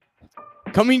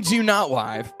Coming to you not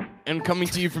live, and coming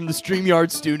to you from the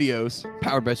StreamYard studios,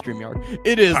 powered by StreamYard.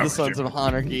 It is the Sons of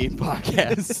Anarchy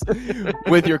podcast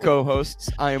with your co-hosts.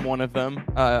 I am one of them.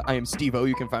 I am Steve-O.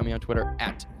 You can find me on Twitter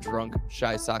at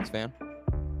DrunkShySoxFan.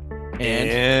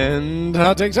 And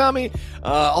Hot Take Tommy,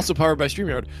 also powered by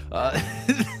StreamYard.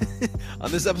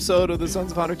 On this episode of the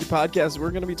Sons of Anarchy podcast,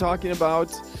 we're going to be talking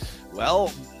about,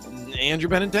 well, Andrew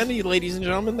Benintendi, ladies and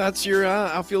gentlemen. That's your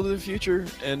outfield of the future.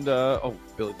 And, Billy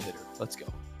the Hitter. Let's go.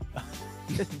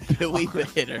 Billy the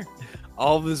Hitter.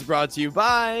 All of this brought to you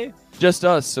by just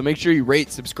us. So make sure you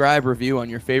rate, subscribe, review on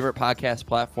your favorite podcast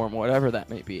platform, whatever that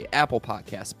may be. Apple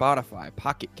Podcasts, Spotify,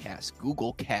 Pocket Casts,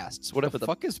 Google Casts, whatever the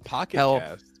fuck is Pocket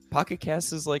Cast? Pocket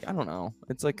Cast is like, I don't know.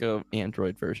 It's like a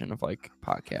Android version of like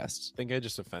podcasts. I think I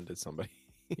just offended somebody.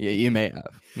 Yeah, you may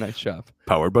have. Nice job.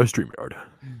 Powered by StreamYard.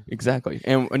 Exactly.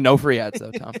 And no free ads though,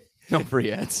 Tom. No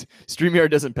free ads. StreamYard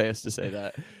doesn't pay us to say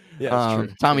that. Yeah, true.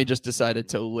 Tommy just decided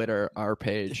to litter our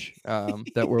page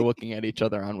that we're looking at each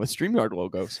other on with StreamYard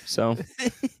logos. So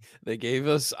they gave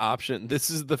us option. This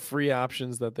is the free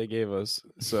options that they gave us.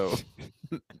 So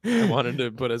I wanted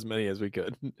to put as many as we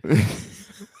could.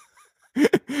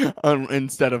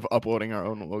 Instead of uploading our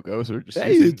own logos, we're just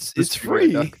it's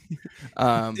free.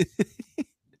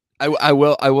 I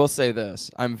will say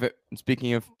this.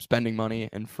 Speaking of spending money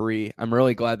and free, I'm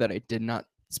really glad that I did not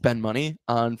spend money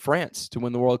on France to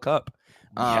win the World Cup.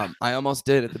 I almost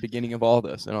did at the beginning of all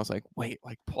this, and I was like, wait,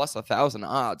 like plus 1,000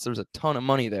 odds. There's a ton of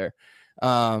money there.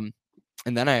 And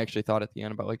then I actually thought at the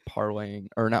end about like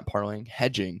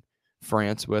hedging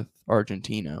France with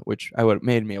Argentina, which I would have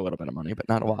made me a little bit of money, but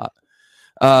not a lot.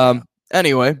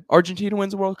 Anyway, Argentina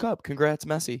wins the World Cup. Congrats,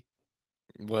 Messi.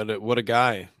 What a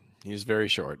guy. He's very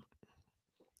short.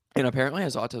 And apparently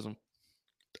has autism.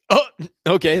 Oh,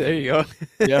 okay, there you go.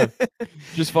 Yeah.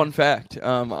 Just fun fact.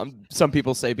 Some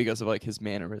people say because of like his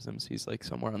mannerisms, he's like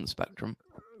somewhere on the spectrum.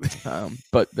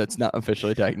 But that's not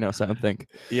officially diagnosed, I don't think.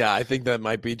 Yeah, I think that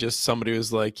might be just somebody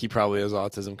who's like, he probably has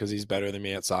autism because he's better than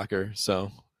me at soccer.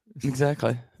 So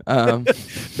exactly.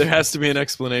 There has to be an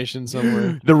explanation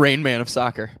somewhere. The Rain Man of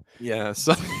soccer. Yeah,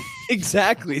 so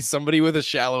exactly. Somebody with a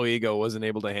shallow ego wasn't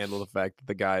able to handle the fact that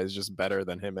the guy is just better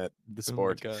than him at the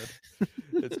sport. Oh my God.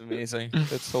 It's amazing.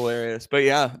 It's hilarious. But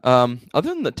yeah, other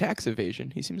than the tax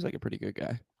evasion, he seems like a pretty good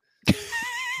guy.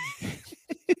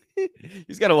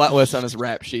 He's got a lot less on his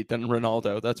rap sheet than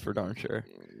Ronaldo. That's for darn sure.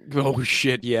 Oh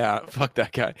shit, yeah. Fuck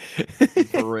that guy.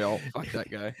 For real. Fuck that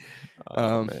guy.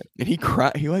 And he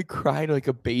cried like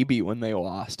a baby when they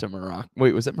lost to Morocco.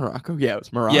 Wait, was it Morocco? Yeah, it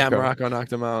was Morocco. Yeah, Morocco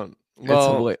knocked him out.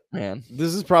 Well, man,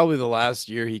 this is probably the last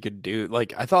year he could do.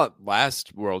 Like, I thought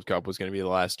last World Cup was going to be the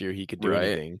last year he could do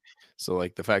anything. So,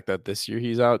 like, the fact that this year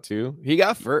he's out too, he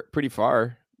got pretty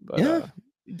far. But, yeah,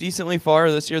 decently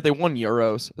far this year. They won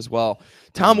Euros as well.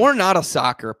 Tom, we're not a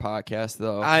soccer podcast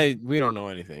though. We don't know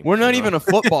anything. We're not even a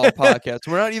football podcast.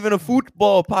 We're not even a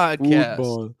football podcast.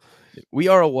 Football. We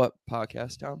are a what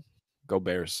podcast, Tom? Go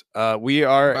Bears. We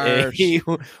are a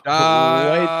White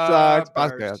Sox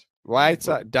podcast. White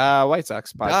Sox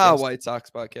podcast. White Sox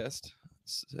podcast.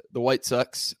 The White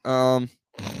Sox.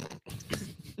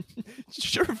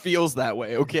 Sure feels that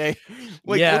way, okay?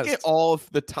 Like, yes. Look at all of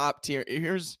the top tier.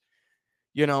 Here's,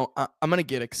 I'm gonna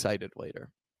get excited later,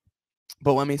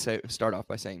 but let me start off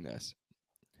by saying this.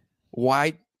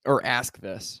 Ask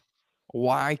this.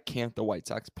 Why can't the White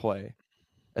Sox play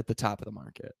at the top of the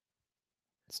market?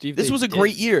 Steve, this was a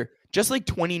great year, just like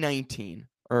 2019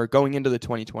 or going into the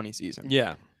 2020 season.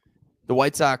 Yeah. The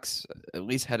White Sox at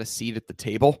least had a seat at the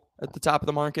table at the top of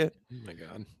the market. Oh my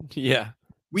God. Yeah.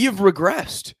 We have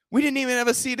regressed. We didn't even have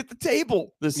a seat at the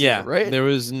table this year, right? There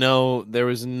was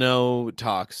no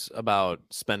talks about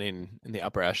spending in the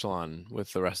upper echelon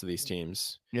with the rest of these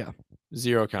teams. Yeah.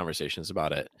 Zero conversations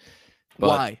about it.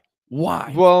 But,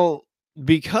 Why? Well,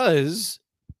 because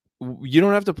you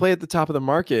don't have to play at the top of the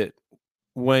market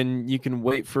when you can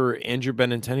wait for Andrew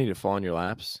Benintendi to fall in your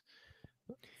laps.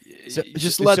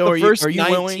 Just let the first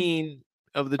 19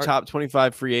 of the top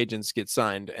 25 free agents get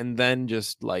signed, and then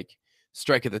just like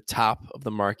strike at the top of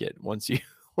the market once that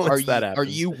happens. Are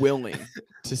you willing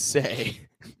to say,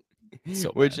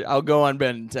 so which I'll go on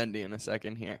Benintendi in a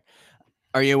second here.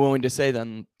 Are you willing to say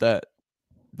then that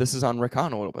this is on Rick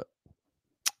Hahn a little bit?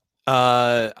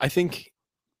 I think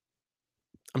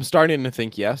I'm starting to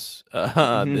think yes.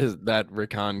 That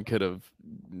Rick Hahn could have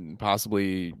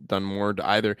possibly done more to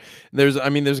either. There's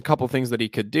a couple things that he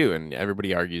could do, and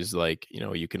everybody argues like,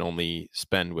 you can only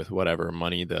spend with whatever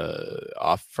money the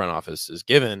front office is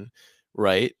given,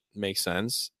 right? Makes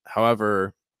sense.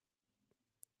 However,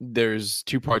 there's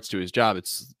two parts to his job.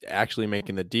 It's actually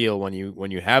making the deal when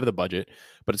you have the budget,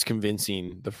 but it's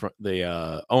convincing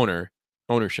the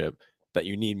ownership that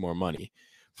you need more money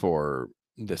for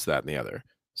this, that, and the other.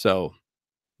 So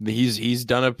he's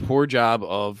done a poor job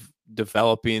of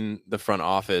developing the front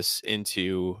office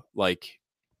into like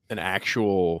an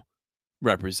actual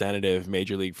representative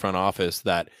major league front office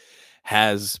that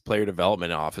has player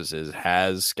development offices,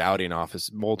 has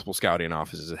multiple scouting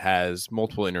offices, has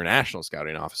multiple international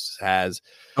scouting offices, has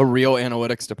a real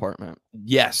analytics department.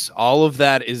 Yes, all of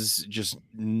that is just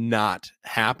not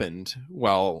happened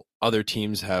while other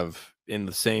teams have in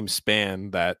the same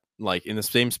span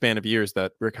of years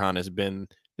that Rick Hahn has been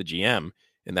the GM.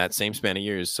 In that same span of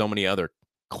years, so many other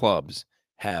clubs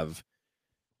have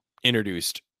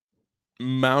introduced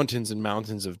mountains and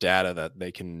mountains of data that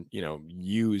they can,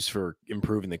 use for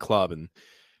improving the club. And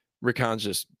Rick Hahn's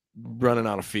just running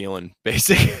out of feeling,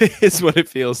 basically, is what it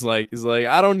feels like. He's like,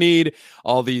 I don't need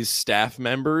all these staff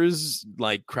members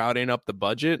like crowding up the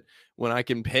budget when I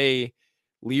can pay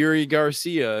Leury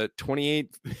Garcia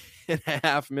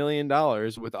 $28.5 million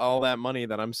with all that money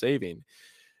that I'm saving.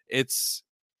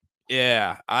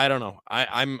 I don't know.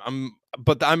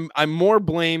 I'm more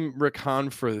blame Rick Hahn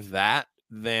for that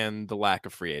than the lack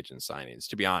of free agent signings,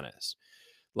 to be honest.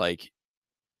 Like,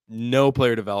 no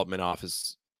player development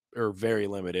office or very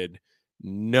limited,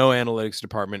 no analytics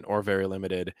department or very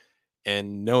limited,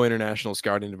 and no international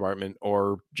scouting department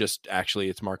or just actually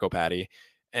it's Marco Patti.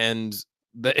 And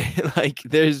that's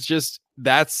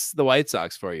the White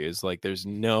Sox for you. Is like there's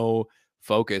no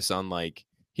focus on like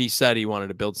he said he wanted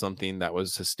to build something that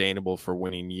was sustainable for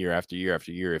winning year after year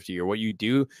after year after year. What you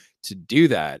do to do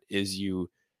that is you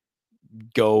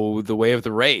go the way of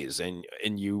the Rays and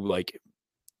you like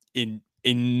in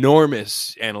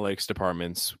enormous analytics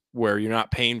departments where you're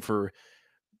not paying for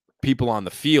people on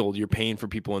the field, you're paying for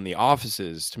people in the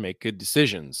offices to make good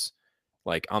decisions,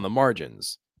 like on the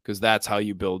margins, because that's how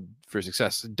you build for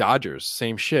success. Dodgers,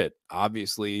 same shit.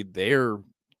 Obviously, they're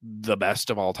the best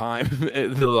of all time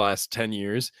the last 10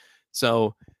 years.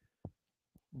 So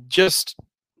just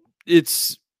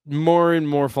it's more and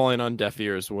more falling on deaf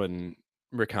ears when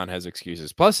Rick Hahn has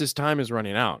excuses. Plus, his time is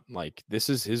running out. Like, this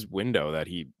is his window that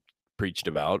he preached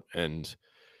about, and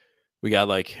we got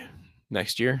like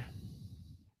next year.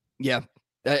 Yeah,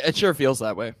 it sure feels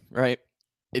that way, right?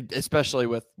 Especially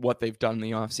with what they've done in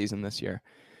the offseason this year.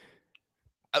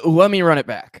 Let me run it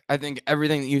back. I think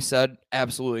everything that you said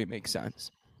absolutely makes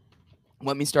sense.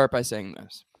 Let me start by saying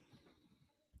this.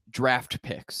 Draft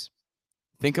picks.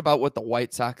 Think about what the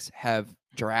White Sox have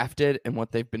drafted and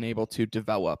what they've been able to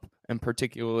develop, and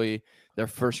particularly their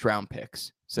first round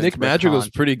picks. Nick Madrigal's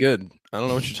pretty good. I don't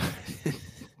know what you're talking.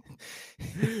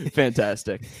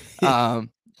 Fantastic.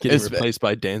 Getting replaced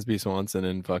by Dansby Swanson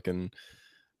and fucking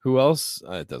who else?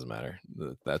 It doesn't matter.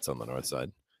 That's on the north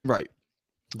side. Right.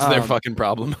 It's their fucking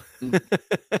problem.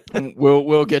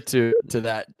 We'll get to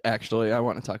that, actually. I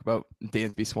want to talk about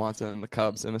Dansby Swanson and the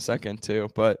Cubs in a second too,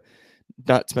 but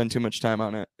not spend too much time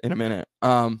on it in a minute.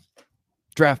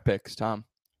 Draft picks, Tom.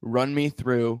 Run me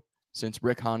through, since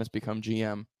Rick Hahn has become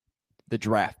GM, the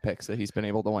draft picks that he's been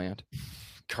able to land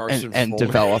and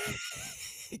develop.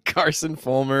 Carson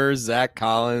Fulmer, Zach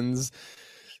Collins,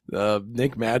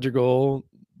 Nick Madrigal,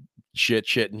 shit.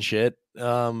 Carlos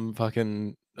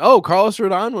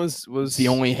Rodon was the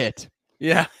only hit.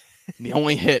 Yeah. The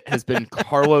only hit has been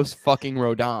Carlos fucking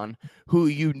Rodon, who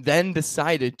you then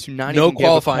decided to not even give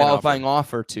a qualifying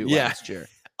offer to last year.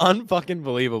 Unfucking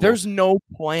believable. There's no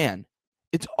plan.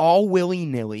 It's all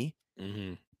willy-nilly.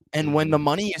 Mm-hmm. And when the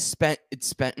money is spent, it's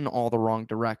spent in all the wrong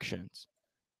directions.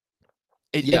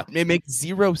 It makes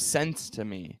zero sense to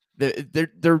me.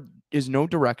 There is no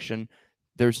direction.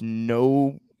 There's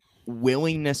no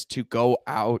willingness to go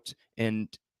out and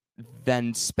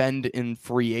then spend in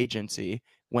free agency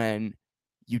when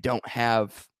you don't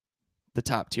have the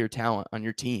top tier talent on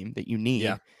your team that you need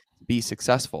to be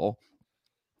successful,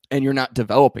 and you're not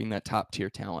developing that top tier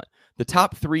talent. The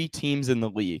top 3 teams in the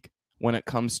league when it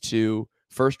comes to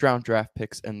first round draft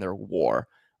picks and their WAR.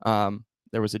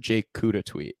 There was a Jake Kuda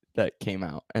tweet that came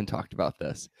out and talked about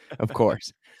this. Of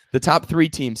course, the top 3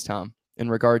 teams, Tom, in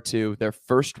regard to their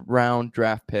first round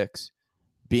draft picks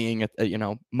being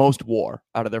most WAR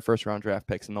out of their first round draft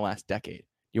picks in the last decade.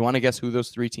 You want to guess who those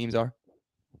 3 teams are?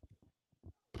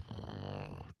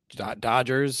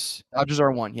 Dodgers. Dodgers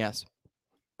are 1. Yes.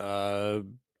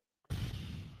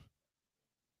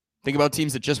 Think about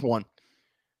teams that just won.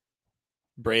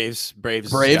 Braves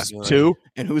 2.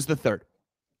 And who's the 3rd?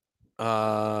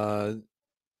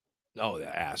 Oh, the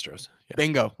Astros. Yeah.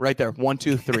 Bingo, right there. 1,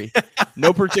 2, 3.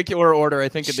 No particular order. I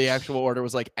think the actual order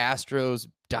was like Astros,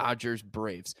 Dodgers,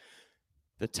 Braves.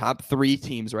 The top 3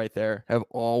 teams right there have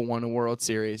all won a World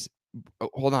Series. Oh,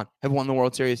 hold on. Have won the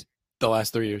World Series the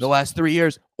last 3 years. The last 3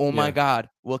 years. Oh, my God.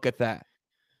 Look at that.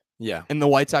 Yeah. And the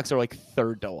White Sox are like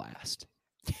third to last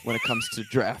when it comes to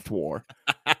draft war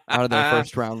out of their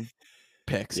first round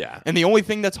picks. Yeah. And the only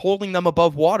thing that's holding them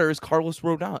above water is Carlos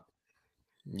Rodon.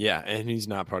 Yeah, and he's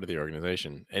not part of the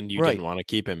organization, and you didn't want to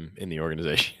keep him in the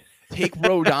organization. Take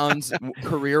Rodon's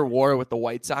career WAR with the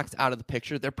White Sox out of the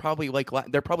picture. They're probably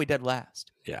dead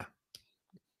last. Yeah,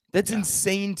 that's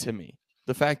insane to me.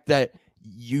 The fact that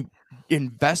you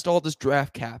invest all this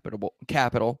draft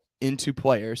capital into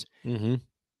players, and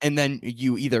then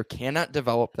you either cannot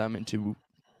develop them into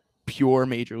pure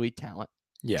major league talent,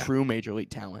 true major league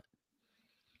talent,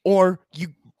 or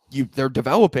they're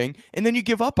developing and then you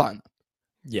give up on them.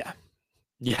 Yeah.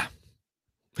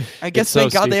 I guess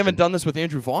thank God they haven't done this with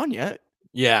Andrew Vaughn yet.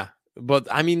 Yeah, but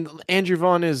I mean, Andrew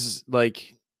Vaughn is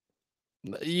like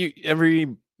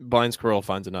every blind squirrel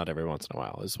finds a nut every once in a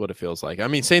while is what it feels like. I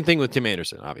mean, same thing with Tim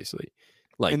Anderson, obviously.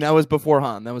 Like, and that was before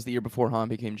Hahn. That was the year before Hahn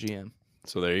became GM.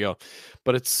 So there you go.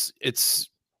 But it's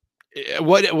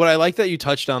what I like that you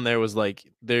touched on there was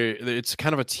like it's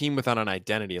kind of a team without an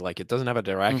identity. Like it doesn't have a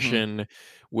direction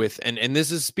with and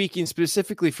this is speaking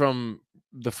specifically from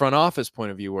the front office point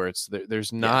of view, where it's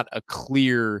there's not a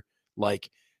clear,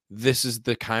 like, this is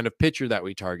the kind of pitcher that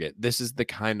we target. This is the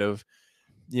kind of,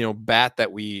 bat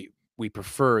that we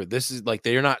prefer. This is like,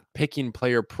 they're not picking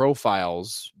player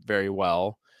profiles very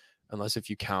well, unless if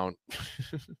you count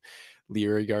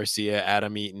Leury Garcia,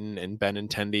 Adam Eaton, and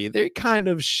Benintendi. They kind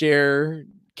of share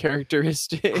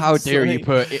characteristics. How dare you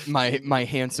put my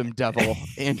handsome devil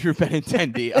Andrew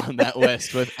Benintendi on that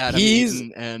list with Adam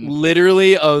Eaton? And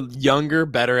literally a younger,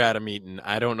 better Adam Eaton.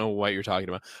 I don't know what you're talking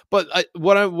about, but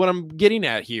what I'm getting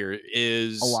at here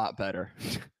is a lot better.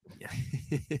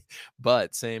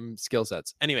 But same skill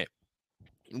sets. Anyway,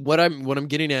 what I'm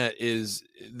getting at is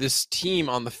this team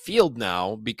on the field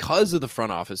now, because of the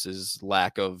front office's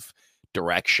lack of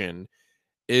direction,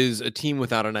 is a team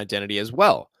without an identity as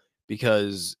well.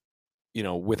 Because,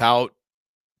 without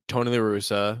Tony La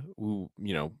Russa, who,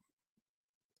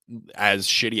 as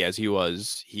shitty as he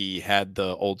was, he had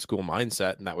the old school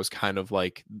mindset. And that was kind of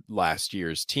like last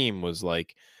year's team was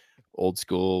like old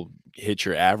school, hit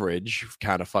your average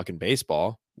kind of fucking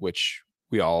baseball, which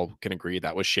we all can agree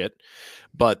that was shit.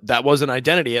 But that was an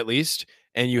identity at least.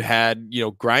 And you had,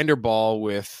 grinder ball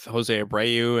with Jose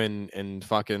Abreu and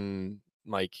fucking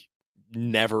like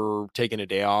never taking a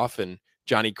day off, and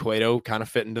Johnny Cueto kind of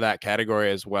fit into that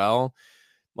category as well.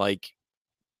 Like,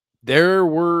 there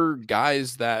were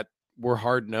guys that were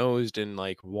hard-nosed and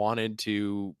like wanted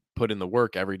to put in the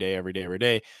work every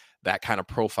day, that kind of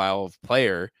profile of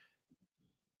player.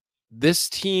 This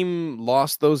team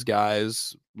lost those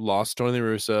guys, lost Tony La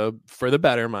Russa for the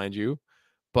better, mind you,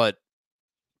 but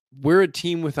we're a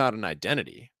team without an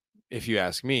identity, if you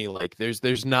ask me. Like,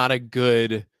 there's not a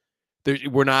good,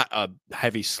 we're not a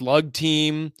heavy slug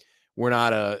team. We're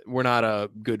not a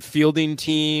good fielding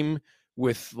team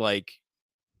with like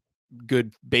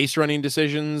good base running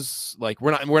decisions. Like,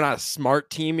 we're not a smart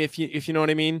team, if you know what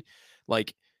I mean.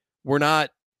 Like, we're not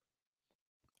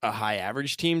a high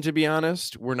average team, to be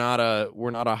honest. We're not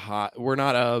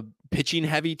a pitching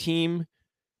heavy team.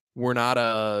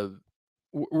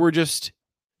 We're just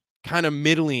kind of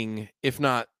middling, if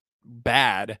not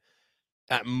bad,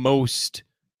 at most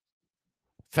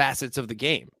facets of the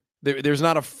game. There's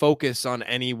not a focus on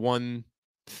any one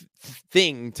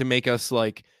thing to make us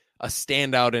like a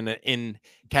standout in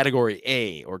category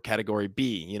A or category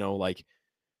B. Like,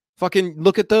 fucking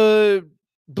look at the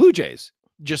Blue Jays.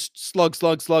 Just slug.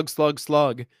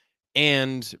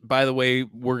 And by the way,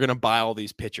 we're going to buy all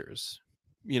these pitchers,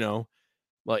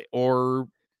 like, or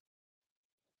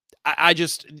I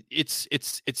just,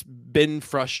 it's been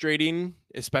frustrating,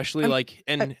 especially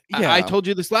I told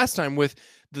you this last time with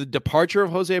the departure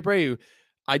of Jose Abreu.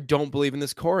 I don't believe in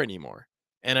this core anymore.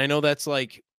 And I know that's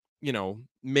like,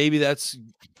 maybe that's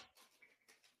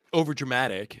over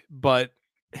dramatic, but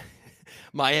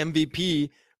my MVP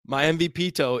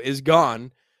toe is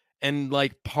gone. And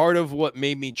like, part of what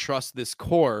made me trust this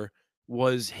core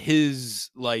was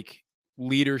his like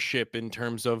leadership in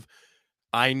terms of,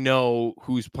 I know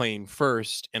who's playing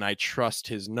first and I trust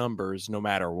his numbers no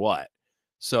matter what.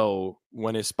 So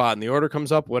when his spot in the order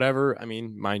comes up, whatever, I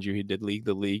mean, mind you, he did lead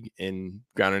the league in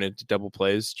grounded into double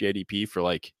plays, JDP, for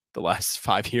like the last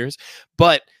 5 years.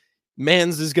 But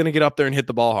Mans is going to get up there and hit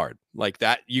the ball hard. Like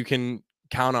that, you can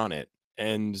count on it.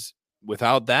 And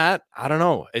without that, I don't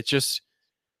know. It's just,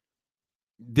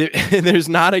 there's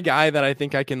not a guy that I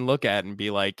think I can look at and be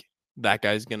like, that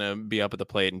guy's gonna be up at the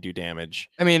plate and do damage.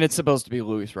 I mean, it's supposed to be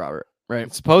Luis Robert, right?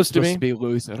 It's supposed to be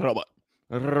Luis Robert.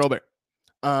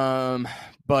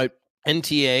 But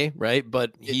NTA, right?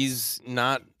 But he's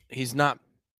not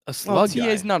a slug. Well, TA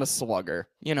is not a slugger,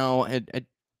 you know.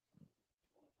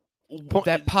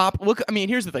 That pop. Look, I mean,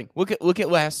 here's the thing. Look at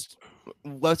last.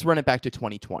 Let's run it back to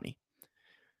 2020.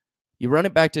 You run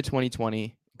it back to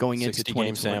 2020, going into 2020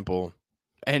 game sample,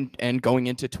 and going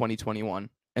into 2021,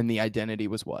 and the identity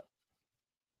was what?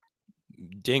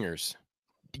 Dingers.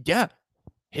 Yeah,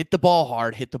 hit the ball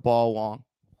hard, hit the ball long,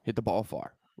 hit the ball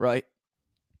far, right?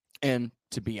 And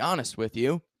to be honest with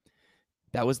you,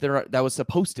 that was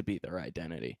supposed to be their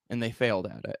identity, and they failed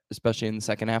at it, especially in the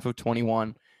second half of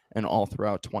 21 and all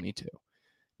throughout 22.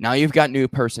 Now you've got new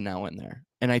personnel in there,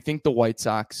 and I think the White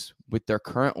Sox, with their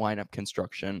current lineup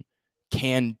construction,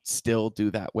 can still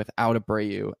do that without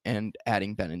Abreu and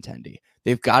adding Benintendi.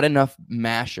 They've got enough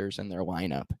mashers in their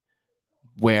lineup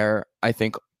where I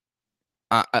think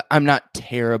I'm not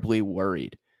terribly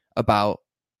worried about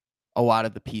a lot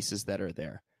of the pieces that are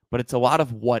there, but it's a lot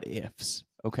of what ifs.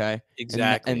 Okay.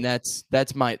 Exactly. And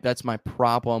that's my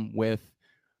problem with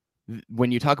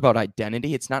when you talk about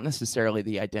identity. It's not necessarily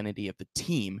the identity of the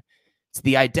team. It's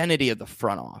the identity of the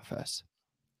front office.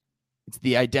 It's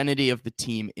the identity of the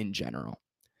team in general.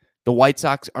 The White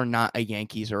Sox are not a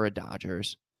Yankees or a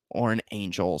Dodgers or an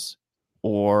Angels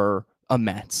or a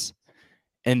Mets.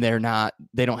 And they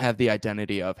don't have the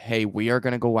identity of, hey, we are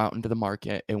going to go out into the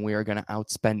market and we are going to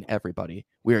outspend everybody.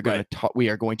 We are going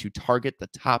to target the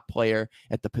top player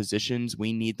at the positions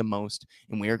we need the most.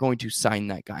 And we are going to sign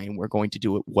that guy, and we're going to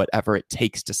do it whatever it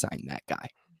takes to sign that guy.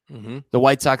 Mm-hmm. The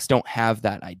White Sox don't have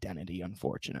that identity,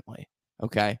 unfortunately.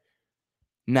 Okay.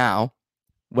 Now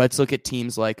let's look at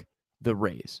teams like the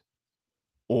Rays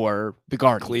or the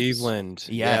Guardians. Cleveland.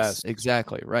 Yes,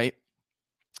 exactly. Right.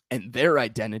 And their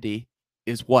identity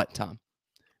is what, Tom?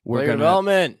 We're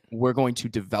going to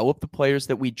develop the players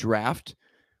that we draft.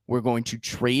 We're going to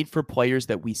trade for players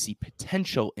that we see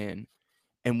potential in,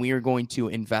 and we are going to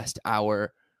invest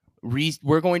our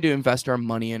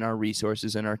money and our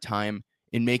resources and our time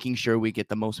in making sure we get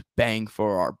the most bang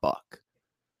for our buck.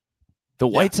 The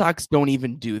White Sox don't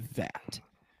even do that.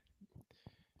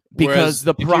 Because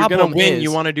the problem is,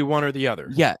 you want to do one or the other.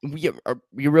 Yeah,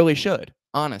 you really should,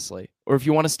 honestly. Or if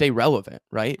you want to stay relevant,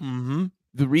 right? Mm-hmm.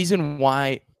 The reason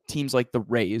why teams like the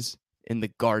Rays and the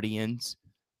Guardians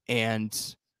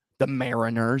and the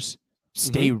Mariners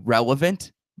stay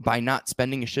relevant by not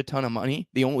spending a shit ton of money,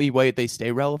 the only way they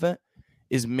stay relevant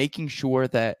is making sure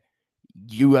that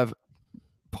you have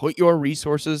put your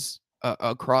resources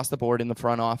across the board in the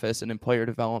front office and in player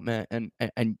development,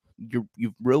 and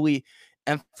you've really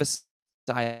emphasized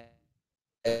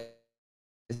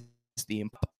the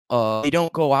they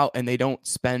don't go out and they don't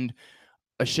spend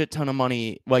a shit ton of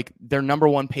money. Like their number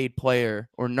one paid player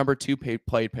or number two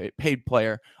paid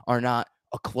player are not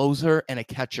a closer and a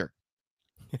catcher.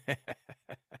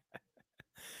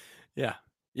 Yeah.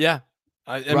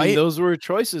 I mean, those were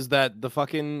choices that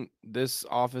this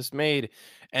office made,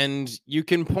 and you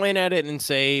can point at it and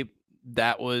say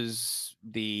that was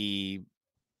the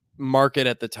market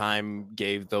at the time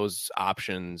gave those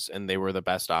options, and they were the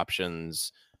best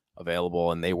options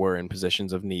available, and they were in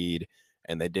positions of need,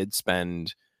 and they did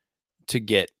spend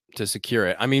to secure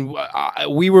it. I mean,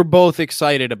 we were both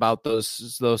excited about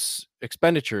those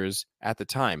expenditures at the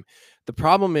time. The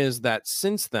problem is that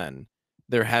since then,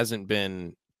 there hasn't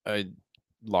been a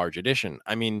large addition.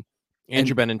 I mean,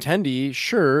 Andrew Benintendi,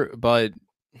 sure, but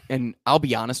and I'll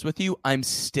be honest with you, I'm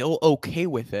still okay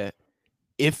with it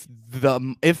if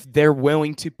they're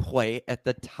willing to play at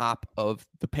the top of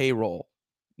the payroll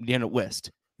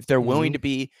list. If they're willing to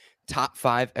be top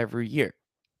 5 every year.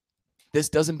 This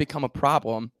doesn't become a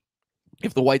problem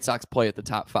if the White Sox play at the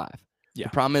top 5. Yeah.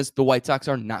 The problem is the White Sox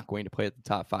are not going to play at the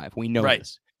top 5. We know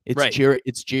this.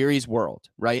 It's Jerry's world,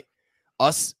 right?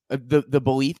 The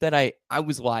belief that I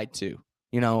was lied to,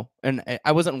 you know, and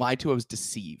I wasn't lied to, I was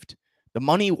deceived. The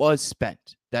money was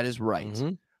spent. That is right.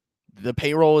 Mm-hmm. The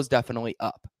payroll is definitely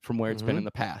up from where it's been in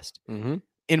the past. Mm-hmm.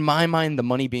 In my mind, the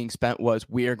money being spent was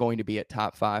we are going to be at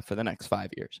top 5 for the next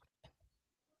 5 years.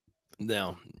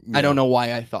 No. I don't know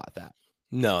why I thought that.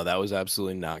 No, that was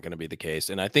absolutely not going to be the case.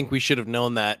 And I think we should have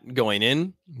known that going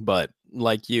in. But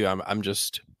like you, I'm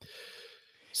just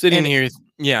sitting here.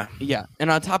 Yeah. Yeah.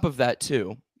 And on top of that,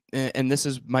 too, and this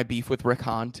is my beef with Rick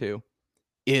Hahn, too,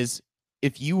 is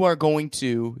if you are going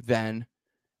to then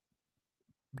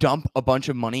dump a bunch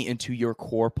of money into your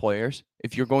core players,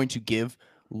 if you're going to give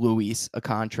Luis a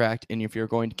contract and if you're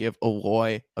going to give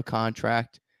Eloy a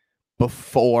contract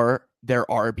before their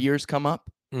arb years come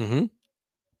up, mm-hmm.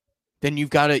 then you've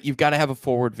got to have a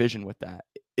forward vision with that.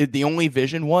 The only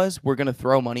vision was we're going to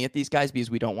throw money at these guys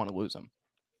because we don't want to lose them.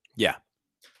 Yeah.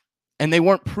 And they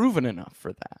weren't proven enough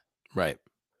for that. Right.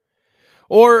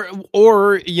 Or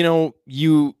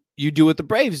you do what the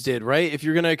Braves did, right? If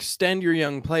you're going to extend your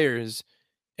young players,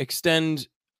 extend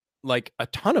like a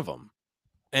ton of them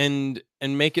and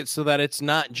make it so that it's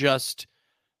not just,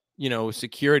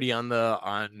 security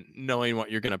on knowing what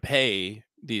you're going to pay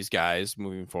these guys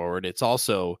moving forward. It's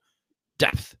also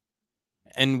depth.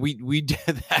 And we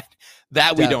did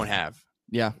that we don't have.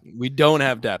 Yeah. We don't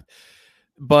have depth.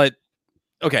 But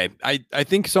okay, I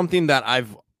think something that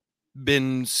I've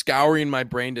been scouring my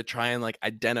brain to try and like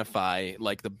identify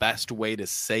like the best way to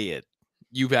say it,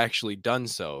 you've actually done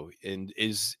so, and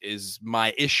is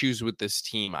my issues with this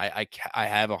team. I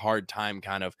have a hard time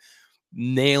kind of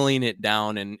nailing it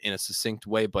down in a succinct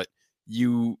way, but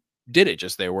you did it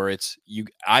just there, where it's you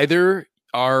either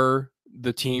are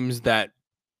the teams that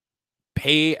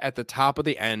pay at the top of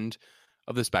the end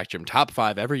of the spectrum, top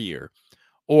 5 every year,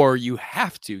 or you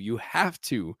have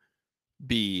to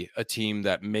be a team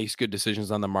that makes good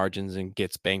decisions on the margins and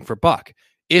gets bang for buck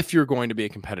if you're going to be a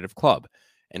competitive club.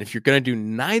 And if you're going to do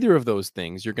neither of those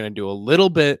things, you're going to do a little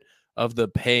bit of the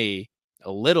pay,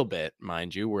 a little bit,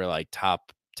 mind you, we're like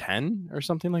top 10 or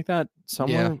something like that,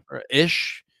 somewhere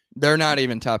ish. They're not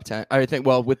even top 10. I think,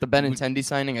 well, with the Benintendi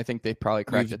signing, I think they probably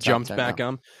cracked the top jumped 10 back now.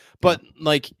 on. But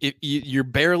like you're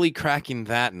barely cracking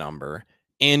that number,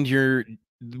 and you're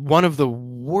one of the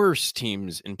worst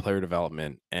teams in player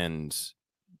development and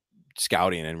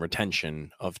scouting and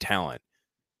retention of talent.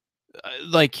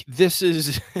 Like this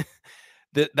is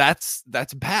that's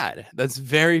bad. That's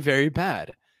very, very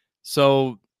bad.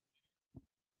 So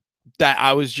that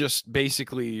I was just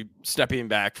basically stepping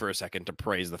back for a second to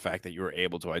praise the fact that you were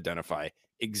able to identify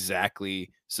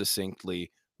exactly,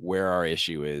 succinctly where our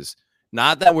issue is.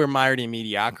 Not that we're mired in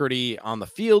mediocrity on the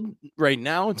field right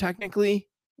now. Technically,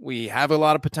 we have a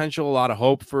lot of potential, a lot of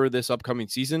hope for this upcoming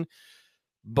season,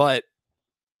 but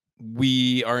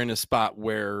we are in a spot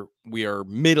where we are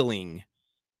middling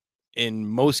in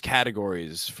most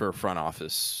categories for front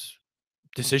office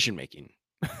decision making.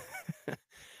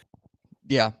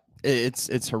 Yeah.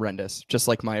 It's horrendous, just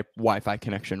like my Wi-Fi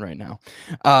connection right now.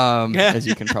 As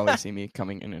you can probably see me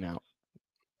coming in and out.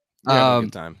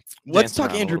 Good time. Let's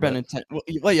talk Andrew Benintendi.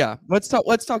 Well, yeah, let's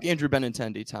talk Andrew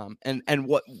Benintendi, Tom. And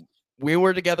what we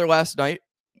were together last night.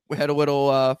 We had a little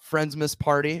Friendsmas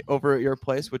party over at your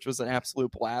place, which was an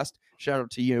absolute blast. Shout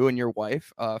out to you and your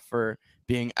wife for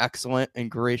being excellent and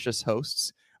gracious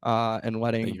hosts and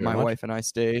letting my wife and I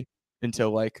stay until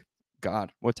like,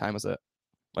 God, what time was it?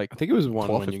 Like, I think it was 1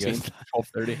 12, when 15, you guys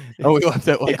 12:30. Oh, we left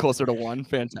it like closer to 1.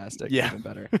 Fantastic. Yeah. Even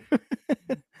better.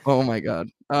 Oh my God.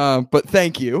 But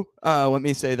thank you. Let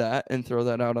me say that and throw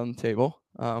that out on the table.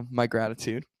 My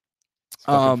gratitude. It's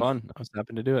fucking fun. I was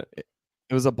happy to do it.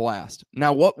 It was a blast.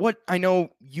 Now, what I know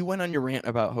you went on your rant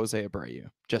about Jose Abreu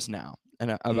just now,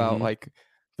 and about like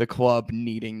the club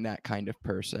needing that kind of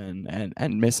person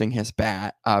and missing his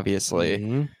bat,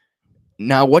 obviously.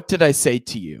 Now, what did I say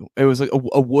to you? It was like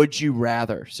a would you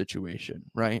rather situation,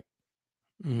 right?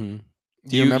 Mm-hmm.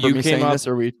 Do you remember me saying this,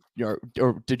 or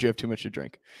did you have too much to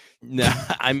drink? No,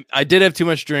 I did have too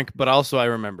much drink, but also I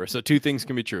remember. So 2 things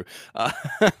can be true.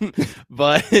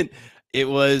 But it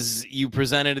was, you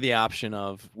presented the option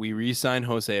of we re-sign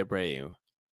Jose Abreu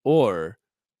or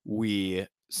we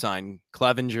sign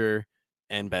Clevinger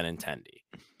and Benintendi.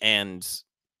 And,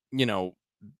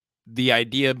 the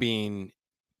idea being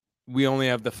we only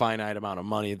have the finite amount of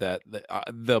money that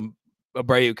the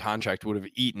Abreu contract would have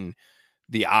eaten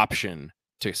the option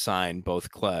to sign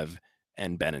both Clev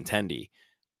and Benintendi.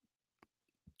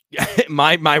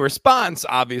 My response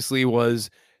obviously was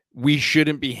we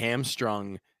shouldn't be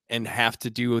hamstrung and have to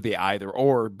do the either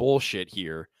or bullshit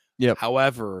here. Yep.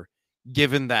 However,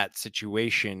 given that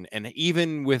situation, and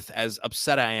even with as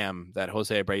upset I am that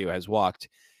Jose Abreu has walked,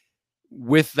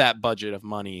 with that budget of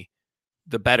money,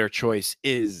 the better choice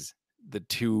is the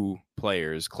 2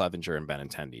 players, Clevinger and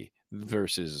Benintendi,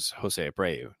 versus Jose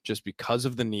Abreu, just because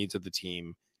of the needs of the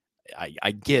team.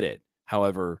 I get it.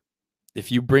 However,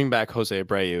 if you bring back Jose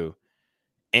Abreu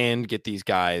and get these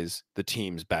guys, the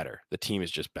team's better. The team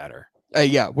is just better.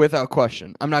 Yeah, without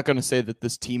question. I'm not going to say that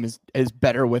this team is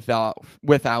better without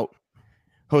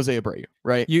Jose Abreu,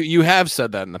 right? You have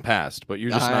said that in the past, but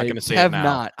you're just not going to say it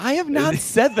now. I have not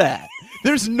said that.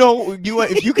 There's no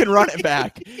if you can run it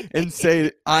back and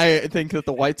say I think that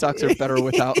the White Sox are better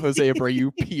without Jose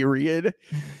Abreu, period,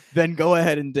 then go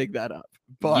ahead and dig that up.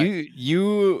 But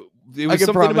it was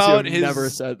something about his, never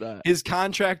said that. His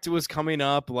contract was coming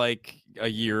up like a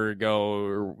year ago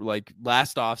or like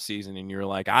last offseason and you're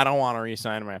like, I don't want to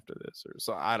re-sign him after this, or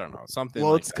so I don't know, something.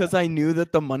 Well, like it's because I knew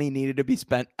that the money needed to be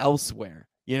spent elsewhere.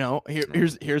 You know,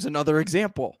 here's another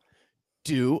example.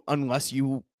 Unless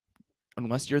you're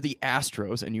the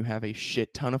Astros and you have a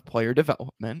shit ton of player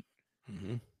development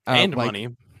and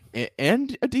money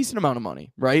and a decent amount of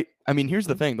money, right? I mean, here's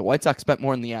the thing: the White Sox spent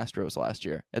more than the Astros last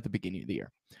year at the beginning of the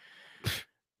year.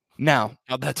 Now,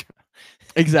 how'd that turn?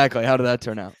 Exactly, how did that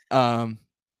turn out?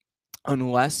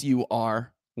 Unless you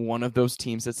are one of those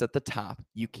teams that's at the top,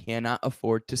 you cannot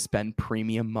afford to spend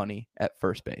premium money at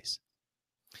first base.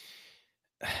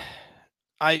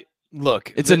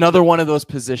 It's another one of those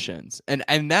positions,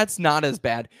 and that's not as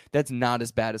bad. That's not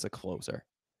as bad as a closer,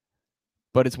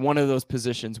 but it's one of those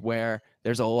positions where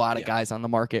there's a lot of guys on the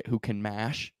market who can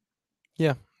mash.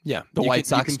 Yeah. The White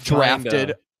Sox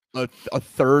drafted a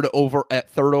third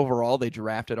overall. They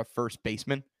drafted a first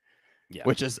baseman,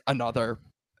 which is another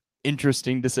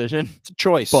interesting decision. It's a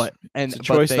choice, it's a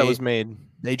choice that was made.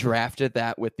 They drafted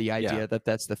that with the idea that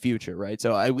that's the future, right?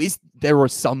 So at least there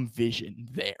was some vision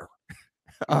there.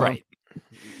 Right.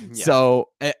 So,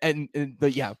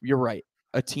 you're right.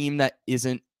 A team that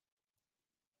isn't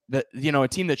a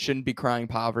team that shouldn't be crying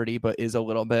poverty, but is a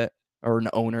little bit, or an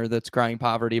owner that's crying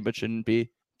poverty, but shouldn't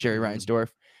be, Jerry Reinsdorf,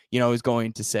 is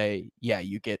going to say, yeah,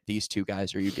 you get these two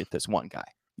guys or you get this one guy,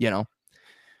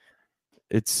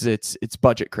 it's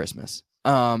budget Christmas.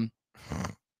 But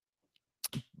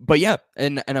yeah,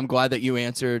 and I'm glad that you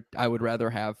answered. I would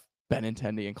rather have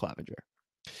Benintendi and Clevinger.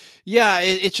 Yeah,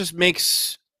 it just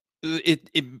makes it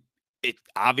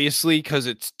obviously, because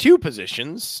it's two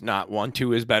positions, not one.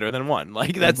 Two is better than one.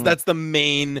 Like that's the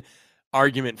main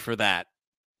argument for that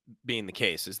being the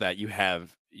case, is that you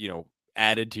have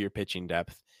added to your pitching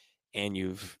depth and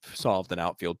you've solved an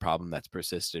outfield problem that's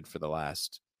persisted for the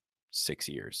last 6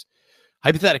 years,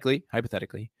 hypothetically.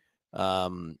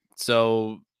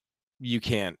 So you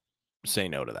can't say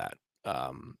no to that.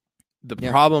 The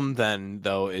problem then,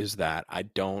 though, is that I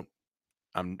don't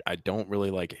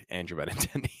really like Andrew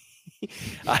Benintendi.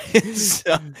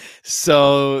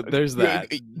 so there's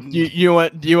that. You know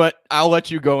what? I'll let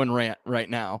you go and rant right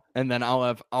now, and then I'll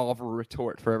have a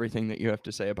retort for everything that you have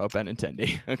to say about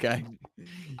Benintendi. Okay,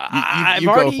 I've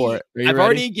go for it. I've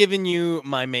already given you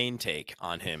my main take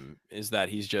on him, is that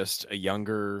he's just a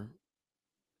younger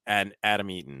Adam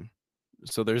Eaton.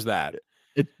 So there's that.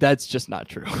 That's just not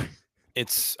true.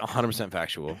 It's 100%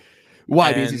 factual.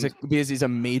 Why? Because he's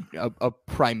a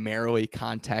primarily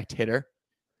contact hitter.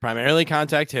 Primarily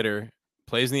contact hitter,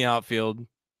 plays in the outfield,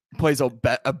 plays a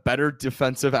better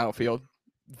defensive outfield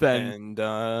than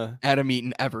Adam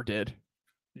Eaton ever did.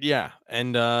 Yeah,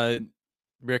 and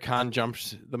Rick Hahn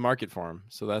jumped the market for him,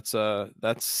 so that's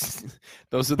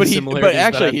those are the similarities. But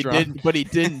actually, he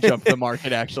didn't jump the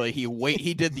market. Actually,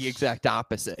 he did the exact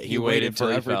opposite. He waited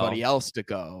for everybody else to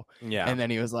go. Yeah, and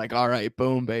then he was like, "All right,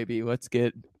 boom, baby, let's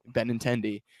get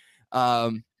Benintendi."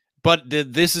 But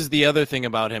this is the other thing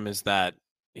about him, is that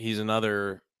he's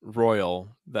another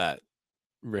Royal that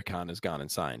Rick Hahn has gone and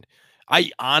signed.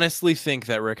 I honestly think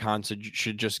that Rick Hahn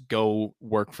should just go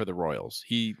work for the Royals.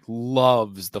 He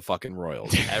loves the fucking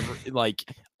Royals.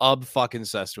 Fucking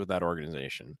obsessed with that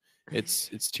organization. It's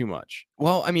too much.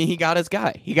 Well, I mean, he got his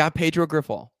guy. He got Pedro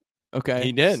Grifol. Okay,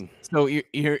 he did. So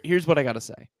here's what I gotta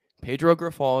say. Pedro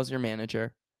Grifol is your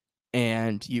manager,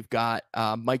 and you've got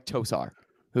Mike Tosar,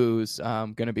 who's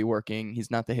going to be working. He's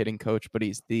not the hitting coach, but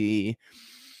he's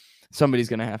somebody's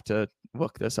going to have to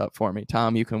look this up for me.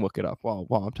 Tom, you can look it up while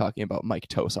I'm talking about Mike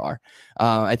Tosar.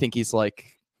 I think he's like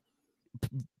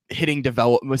hitting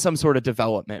with some sort of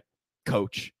development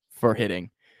coach for hitting.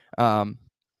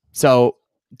 So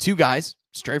two guys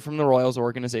straight from the Royals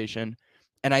organization.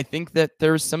 And I think that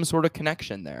there's some sort of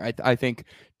connection there. I think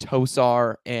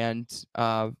Tosar and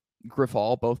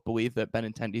Grifol both believe that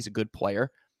Benintendi's a good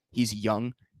player. He's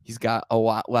young. He's got a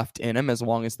lot left in him, as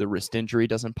long as the wrist injury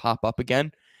doesn't pop up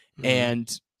again. Mm-hmm.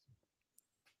 And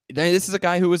this is a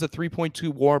guy who was a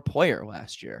 3.2 WAR player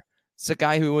last year. It's a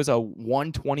guy who was a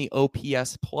 120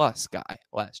 OPS plus guy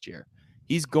last year.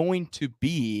 He's going to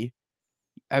be,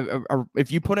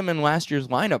 if you put him in last year's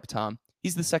lineup, Tom,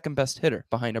 he's the second best hitter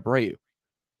behind Abreu.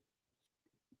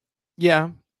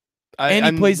 Yeah. And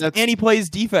he plays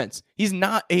defense. He's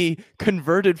not a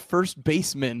converted first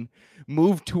baseman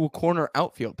moved to a corner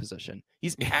outfield position.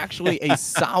 He's actually a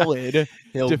solid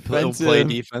he'll play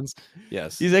defense.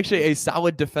 Yes. He's actually a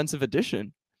solid defensive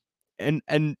addition.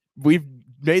 And we've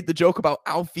made the joke about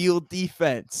outfield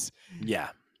defense. Yeah.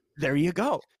 There you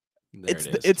go.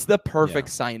 It's the perfect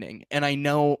signing. And I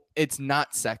know it's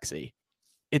not sexy.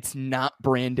 It's not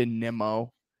Brandon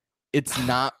Nimmo. It's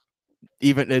not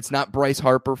Even it's not Bryce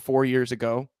Harper 4 years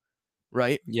ago,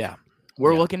 right? Yeah.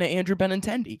 We're looking at Andrew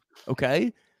Benintendi,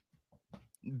 okay?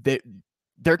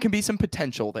 There can be some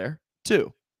potential there,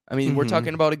 too. I mean, we're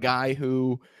talking about a guy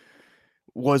who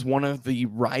was one of the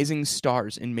rising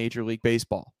stars in Major League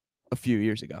Baseball a few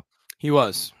years ago. He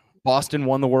was. Boston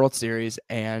won the World Series,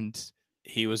 and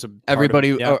he was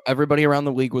everybody around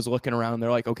the league was looking around. They're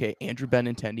like, okay, Andrew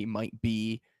Benintendi might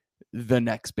be the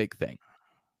next big thing.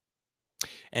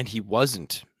 And he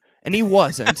wasn't.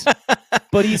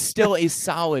 But he's still a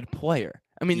solid player.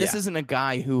 I mean, this isn't a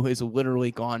guy who has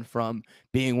literally gone from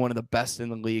being one of the best in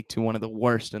the league to one of the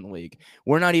worst in the league.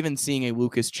 We're not even seeing a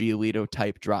Lucas Giolito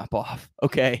type drop off.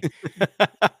 Okay.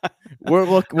 We're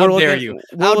looking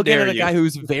at a guy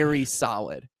who's very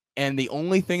solid. And the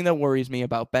only thing that worries me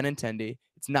about Benintendi,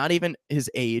 it's not even his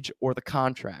age or the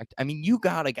contract. I mean, you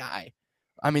got a guy.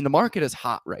 I mean, the market is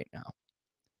hot right now.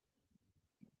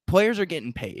 Players are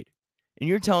getting paid. And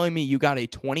you're telling me you got a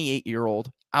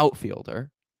 28-year-old outfielder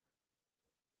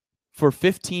for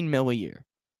 $15 million a year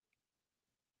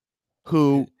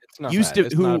who used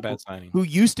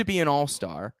to be an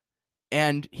all-star,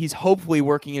 and he's hopefully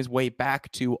working his way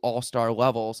back to all-star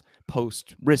levels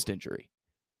post wrist injury.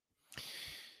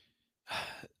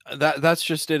 That's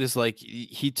just it. Is like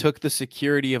he took the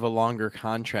security of a longer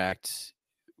contract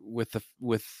with the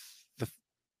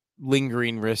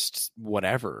lingering wrists,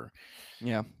 whatever.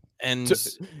 Yeah. And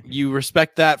you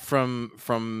respect that from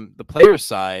the player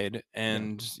side,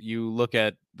 and you look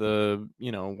at the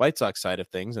White Sox side of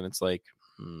things, and it's like,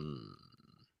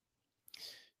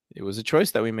 it was a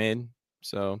choice that we made.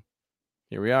 So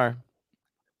here we are.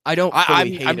 I don't.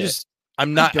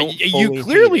 I'm not. You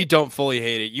clearly don't fully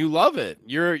hate it. You love it.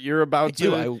 You're about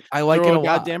to. I like it a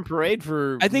goddamn parade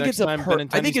for. I think it's a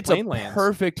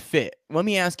perfect fit. Let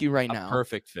me ask you right now. A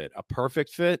perfect fit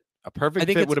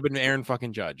would have been Aaron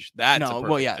fucking Judge.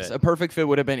 A perfect fit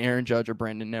would have been Aaron Judge or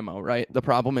Brandon Nimmo, right? The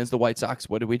problem is the White Sox.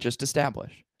 What did we just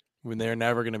establish? When they're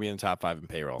never going to be in the top 5 in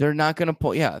payroll. They're not going to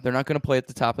play. Yeah, they're not going to play at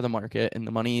the top of the market, and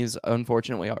the money is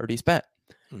unfortunately already spent.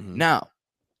 Now,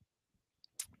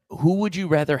 who would you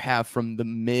rather have from the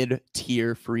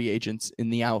mid-tier free agents in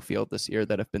the outfield this year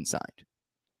that have been signed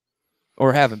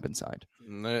or haven't been signed?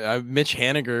 Mitch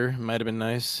Haniger might have been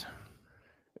nice.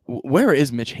 Where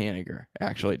is Mitch Haniger,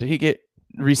 actually? Did he get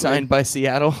re-signed by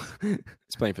Seattle?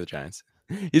 He's playing for the Giants.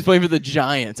 He's playing for the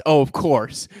Giants. Oh, of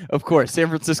course. San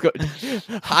Francisco.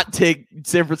 Hot take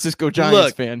San Francisco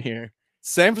Giants fan here.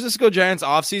 San Francisco Giants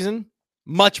offseason,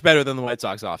 much better than the White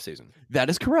Sox offseason. That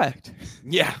is correct.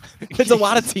 Yeah. There's a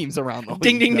lot of teams around the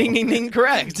league. Ding,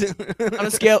 correct. On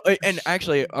a scale, and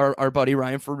actually, our buddy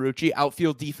Ryan Ferrucci,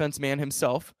 outfield defense man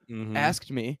himself, asked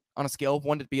me on a scale of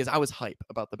 1 to, because I was hype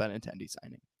about the Benintendi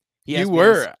signing. You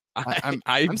were.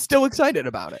 I'm still excited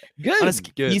about it.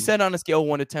 Good. He said on a scale of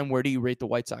 1 to 10, where do you rate the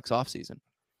White Sox offseason?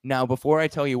 Now, before I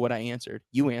tell you what I answered,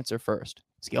 you answer first.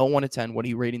 Scale of 1 to 10, what are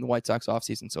you rating the White Sox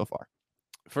offseason so far?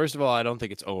 First of all, I don't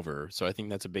think it's over, so I think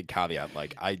that's a big caveat.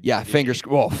 Fingers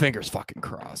fucking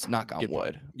crossed. Knock on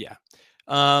wood. Yeah.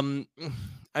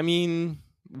 I mean,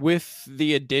 with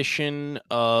the addition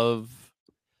of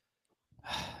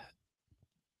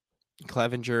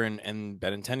Clevenger and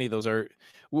Benintendi, those are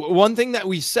one thing that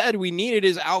we said we needed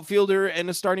is outfielder and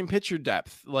a starting pitcher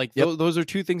depth. Like those are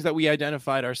two things that we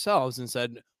identified ourselves and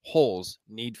said holes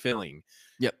need filling.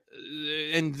 Yep.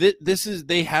 And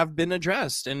they have been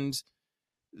addressed, and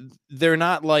they're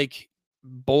not like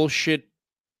bullshit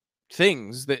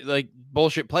things that like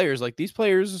bullshit players. Like these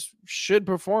players should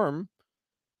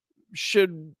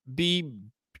be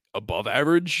above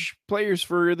average players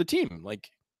for the team. Like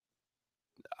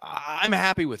I'm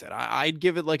happy with it. I'd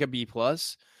give it like a B+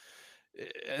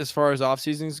 as far as off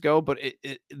seasons go, but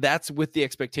that's with the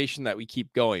expectation that we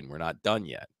keep going. We're not done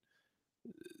yet.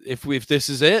 If this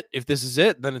is it,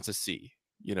 then it's a C.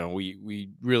 We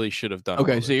really should have done.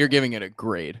 Okay, so you're giving it a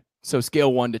grade. So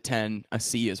scale 1 to 10, a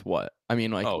C is what? I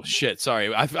mean, like, oh shit,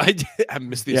 sorry, I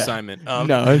missed the assignment.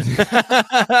 No.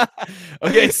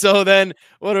 Okay, so then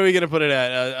what are we gonna put it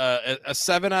at? A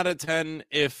 7 out of 10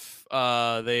 if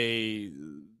they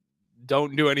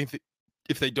don't do anything.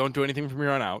 If they don't do anything from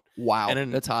here on out. Wow,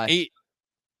 and that's high.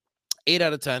 8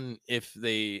 out of 10 if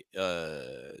they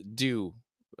do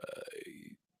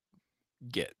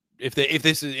get. If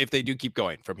they do keep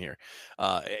going from here,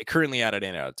 currently at an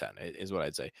 8 out of 10 is what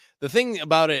I'd say. The thing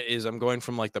about it is I'm going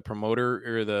from like the promoter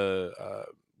or the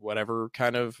whatever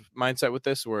kind of mindset with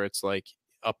this, where it's like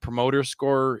a promoter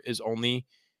score is only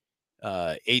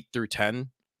 8 through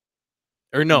 10,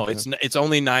 or no, it's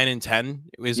only 9 and 10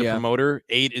 is a promoter.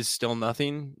 8 is still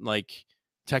nothing. Like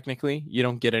technically, you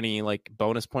don't get any like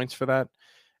bonus points for that.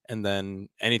 and then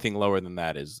anything lower than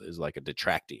that is like a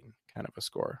detracting kind of a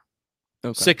score.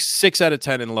 Okay. 6 out of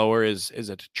 10 and lower is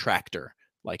a detractor,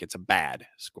 like it's a bad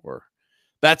score.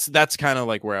 That's kind of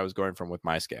like where I was going from with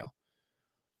my scale.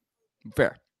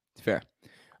 Fair.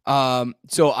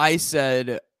 So I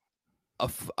said a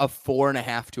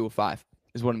 4.5 to a 5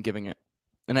 is what I'm giving it,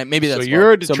 and maybe that's so you're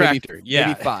low. a detractor. So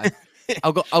maybe 5.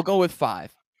 I'll go with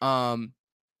 5.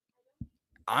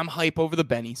 I'm hype over the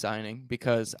Benny signing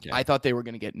because I thought they were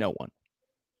going to get no one.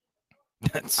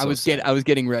 I was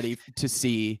getting ready to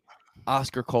see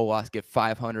Oscar Colas get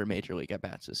 500 major league at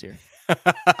bats this year.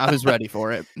 I was ready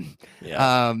for it.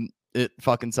 Yeah. It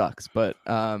fucking sucks, but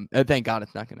thank God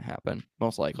it's not going to happen.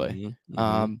 Most likely.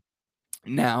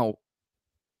 Now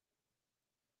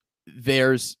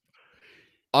there's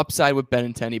upside with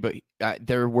Benintendi, but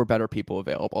there were better people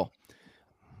available.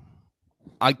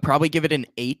 I'd probably give it an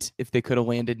 8 if they could have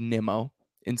landed Nimmo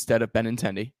instead of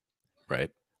Benintendi. Right.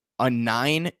 A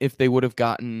 9 if they would have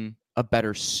gotten a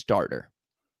better starter.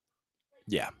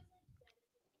 Yeah.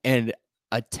 And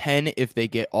a 10 if they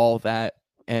get all that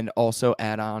and also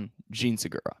add on Jean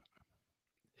Segura.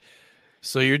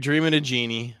 So you're dreaming of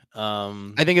Genie.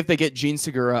 I think if they get Jean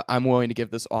Segura, I'm willing to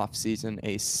give this offseason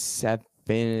a 7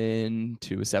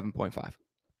 to a 7.5.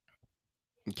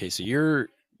 Okay, so your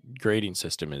grading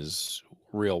system is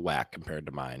real whack compared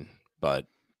to mine, but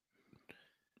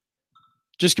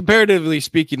just comparatively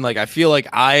speaking, like I feel like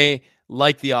I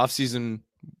like the offseason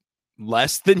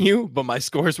less than you, but my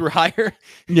scores were higher.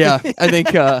 Yeah, I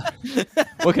think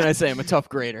what can I say? I'm a tough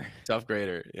grader.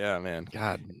 Yeah, man.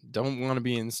 God, don't want to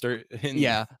be in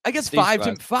yeah, I guess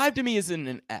 5 to me isn't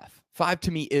an F. 5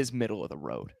 to me is middle of the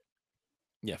road.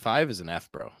 Yeah, 5 is an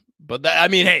F, bro. But I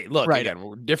mean, hey, look,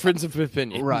 again, difference of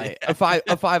opinion. Right. A 5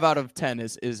 out of 10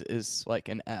 is like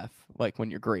an F, like when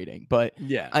you're grading. But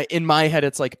yeah, in my head,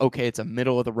 it's like, okay, it's a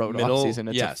middle of the road off season.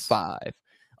 It's a 5.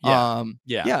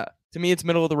 Yeah. To me, it's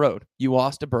middle of the road. You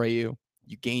lost Abreu.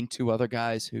 You gained 2 other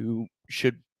guys who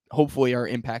should hopefully are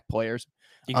impact players.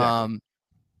 Exactly.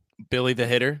 Billy the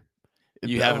hitter.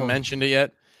 You haven't mentioned it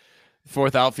yet.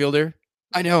 4th outfielder.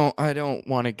 I don't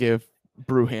want to give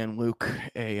Bruhan Luke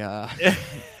a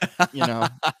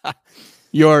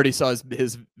you already saw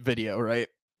his video, right?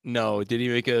 No, did he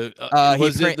make a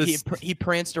he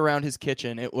pranced around his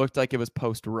kitchen. It looked like it was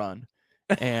post run,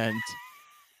 and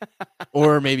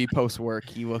or maybe post work.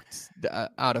 He looked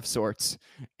out of sorts,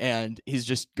 and he's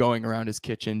just going around his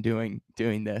kitchen doing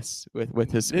this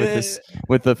with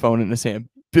the phone in his hand.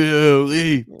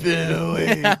 Billy.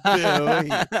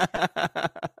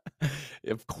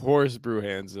 Of course,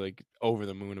 Bruhan's like over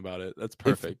the moon about it. That's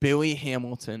perfect. If Billy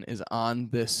Hamilton is on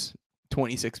this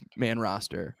 26-man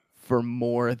roster for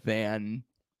more than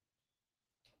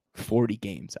 40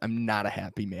 games, I'm not a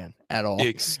happy man at all.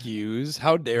 Excuse?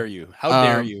 How dare you? How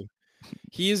dare you?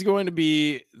 He is going to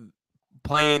be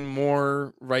playing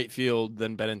more right field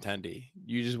than Benintendi.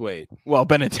 You just wait. Well,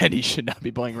 Benintendi should not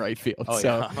be playing right field,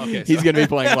 he's going to be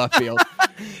playing left field.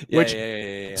 Which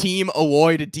yeah. Team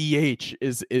Aloy to DH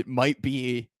it might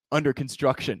be under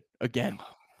construction again.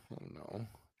 Oh no.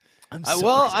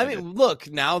 I mean, look,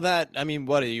 now that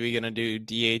what are you going to do?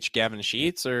 DH Gavin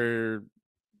Sheets or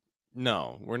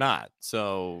no? We're not.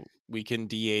 So we can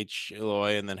DH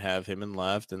Aloy and then have him in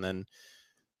left, and then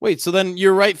wait. So then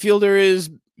your right fielder is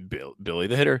Billy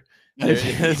the hitter. No,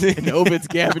 it's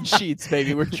Gavin Sheets,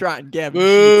 baby. We're trying Gavin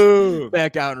Sheets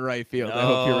back out in right field. No. I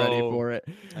hope you're ready for it.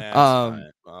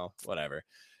 Well, whatever.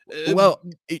 Well,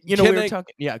 we were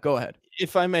talking. Yeah, go ahead.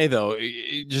 If I may, though,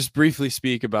 just briefly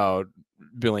speak about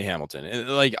Billy Hamilton.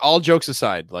 Like, all jokes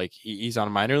aside, like he's on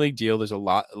a minor league deal. There's a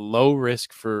low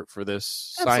risk for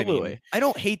this signing. I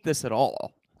don't hate this at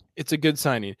all. It's a good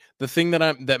signing. The thing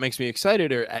that makes me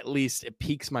excited, or at least it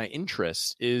piques my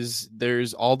interest, is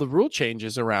there's all the rule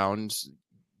changes around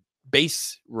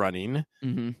base running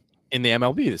in the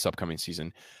MLB this upcoming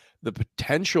season. The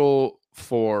potential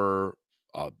for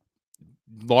a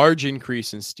large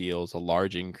increase in steals, a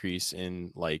large increase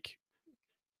in like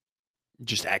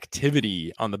just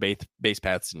activity on the base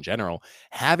paths in general.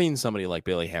 Having somebody like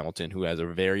Billy Hamilton, who has a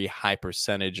very high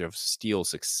percentage of steal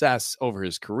success over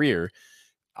his career,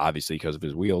 obviously because of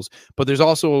his wheels, but there's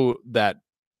also that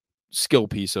skill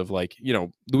piece of like,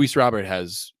 Luis Robert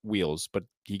has wheels, but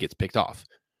he gets picked off,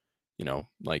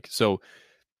 so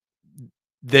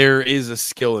there is a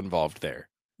skill involved there.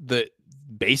 The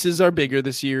bases are bigger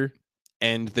this year,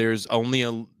 and there's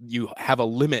only you have a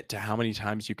limit to how many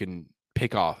times you can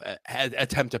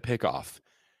attempt to pick off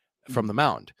from the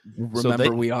mound.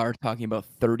 Remember, we are talking about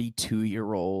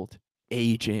 32-year-old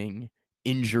aging,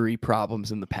 injury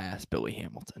problems in the past Billy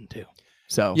Hamilton too.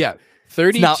 So yeah,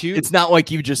 32. It's not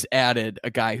like you just added a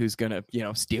guy who's gonna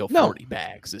steal 40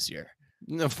 bags this year.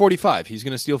 No, 45. He's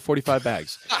going to steal 45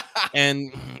 bags.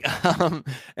 and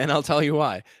I'll tell you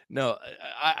why. No,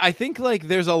 I think like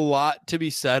there's a lot to be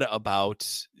said about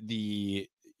the,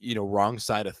 wrong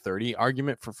side of 30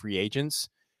 argument for free agents.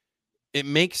 It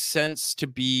makes sense to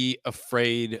be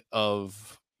afraid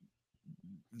of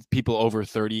people over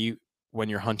 30 when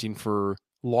you're hunting for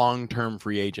long-term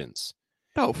free agents.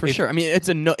 Oh, for sure. I mean, it's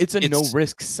a no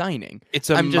risk signing. It's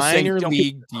a minor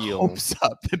league deal. Hopes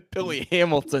up that Billy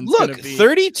Hamilton's Look, gonna be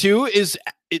 32 is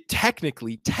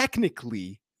technically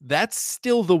that's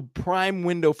still the prime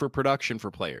window for production for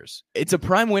players. It's a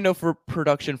prime window for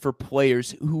production for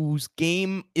players whose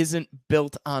game isn't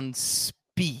built on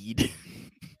speed.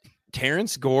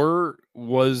 Terrence Gore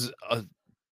was a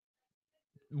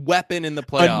weapon in the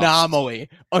playoffs.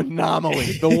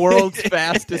 Anomaly. The world's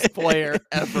fastest player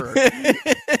ever.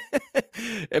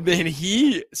 And then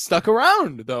he stuck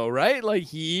around, though, right? Like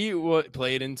he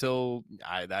played until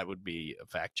that would be a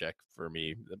fact check for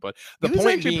me. But the he was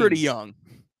point actually being, pretty young.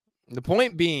 The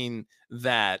point being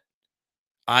that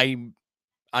I'm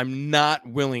not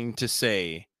willing to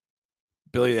say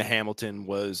Billy the Hamilton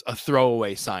was a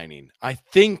throwaway signing. I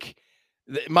think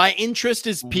my interest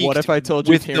is peaked. What if I told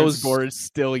you Terrence Gore is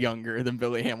still younger than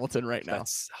Billy Hamilton right now?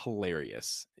 That's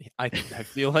hilarious. I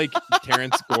feel like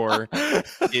Terrence Gore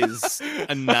is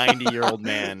a 90-year-old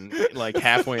man, like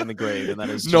halfway in the grave, and that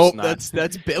is just not...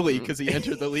 that's Billy because he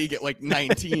entered the league at like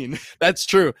 19. That's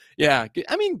true. Yeah,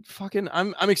 I mean, fucking,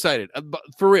 I'm excited. But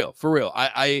for real.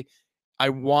 I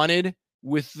wanted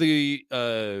with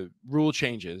the rule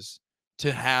changes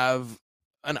to have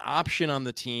an option on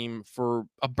the team for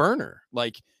a burner.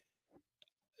 Like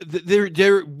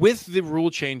they're with the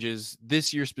rule changes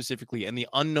this year specifically and the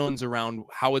unknowns around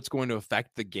how it's going to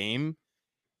affect the game,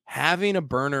 having a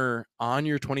burner on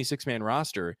your 26-man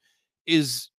roster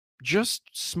is just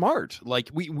smart. Like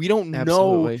we don't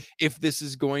know if this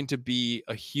is going to be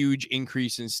a huge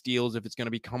increase in steals, if it's going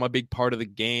to become a big part of the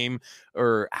game,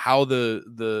 or how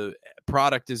the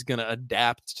product is going to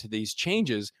adapt to these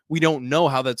changes. We don't know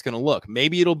how that's going to look.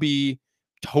 Maybe it'll be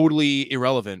totally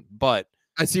irrelevant, but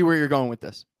I see where you're going with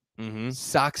this. Mm-hmm.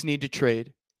 Sox need to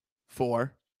trade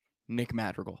for Nick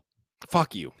Madrigal.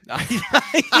 Fuck you.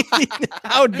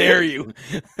 How dare you?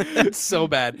 That's so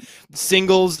bad.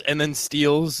 Singles and then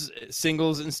steals.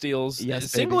 Singles and steals.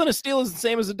 Yes, single baby. And a steal is the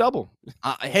same as a double.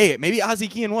 Hey, maybe Ozzie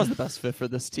Guillen was the best fit for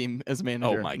this team as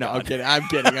manager. Oh my God. God. No, I'm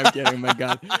kidding. My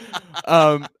God.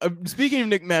 Speaking of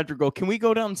Nick Madrigal, can we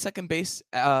go down second base?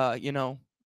 Lane.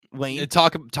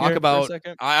 Talk about.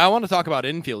 I want to talk about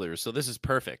infielders. So this is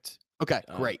perfect. Okay,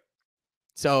 great.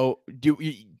 So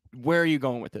where are you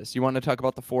going with this? You want to talk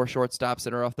about the 4 shortstops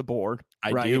that are off the board?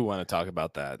 I do want to talk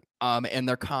about that. And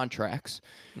their contracts.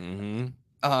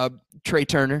 Mm-hmm. Trey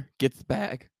Turner gets the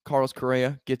bag. Carlos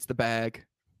Correa gets the bag.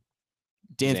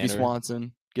 Dansby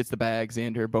Swanson gets the bag.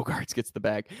 Xander Bogaerts gets the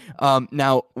bag.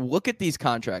 Now look at these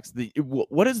contracts.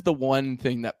 What is the one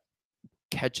thing that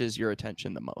catches your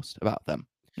attention the most about them?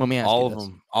 Let me ask all you of this.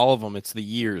 them. All of them. It's the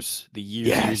years.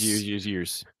 Yes.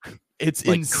 Years. It's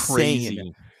like insane.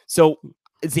 Crazy. So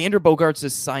Xander Bogaerts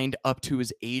is signed up to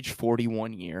his age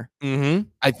 41 year. Mm-hmm.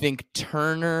 I think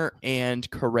Turner and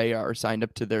Correa are signed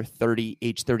up to their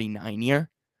age 39 year.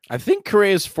 I think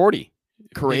Correa's 40.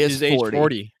 Correa's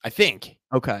 40. I think.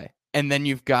 Okay. And then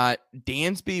you've got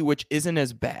Dansby, which isn't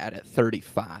as bad at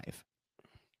 35.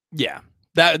 Yeah.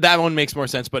 That one makes more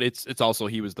sense, but it's also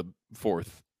he was the 4th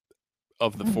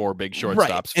of the 4 big shortstops.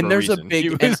 Right. And there's a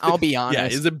big, and I'll be honest. Yeah,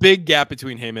 there's a big gap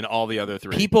between him and all the other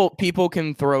 3. People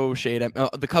can throw shade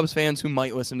at the Cubs fans who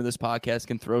might listen to this podcast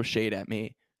can throw shade at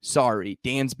me. Sorry,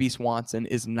 Dansby Swanson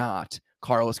is not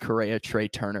Carlos Correa, Trey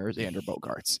Turner, Xander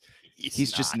Bogaerts.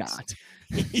 He's just not.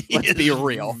 Let's be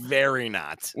real. Very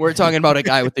not. We're talking about a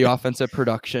guy with the offensive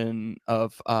production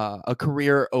of a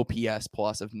career OPS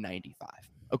plus of 95.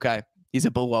 Okay. He's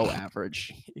a below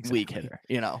average league hitter,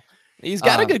 He's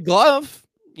got a good glove.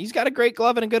 He's got a great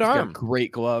glove and a good arm.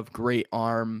 Great glove, great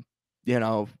arm,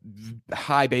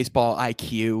 high baseball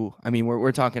IQ. I mean,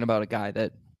 we're talking about a guy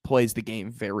that plays the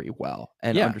game very well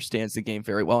and understands the game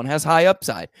very well and has high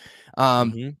upside.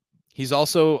 He's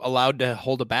also allowed to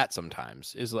hold a bat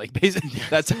sometimes. Is like basically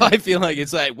that's how I feel like.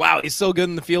 It's like, wow, he's so good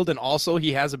in the field and also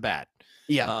he has a bat.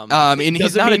 Yeah. And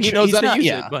he's not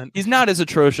but he's not as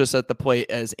atrocious at the plate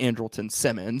as Andrelton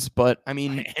Simmons, but I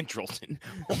mean Andrelton.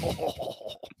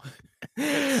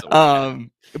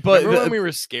 But remember when we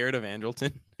were scared of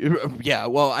Andrelton? Yeah,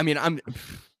 well, I mean,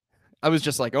 I was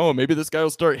just like, oh, maybe this guy will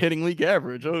start hitting league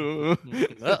average.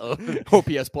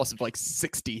 OPS plus of like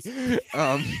 60.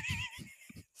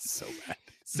 So bad.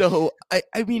 So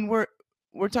I mean, we're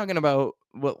talking about,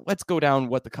 well, let's go down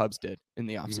what the Cubs did in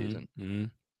the offseason. Mm-hmm.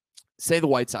 Say the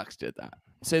White Sox did that.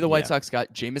 Say the White Sox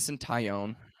got Jameson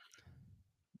Taillon,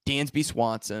 Dansby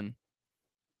Swanson,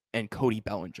 and Cody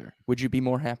Bellinger. Would you be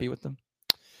more happy with them?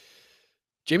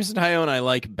 Jameson Taillon I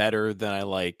like better than I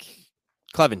like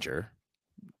Clevinger.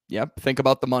 Yep. Think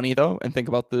about the money, though, and think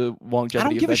about the longevity I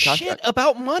don't give of a that contract. shit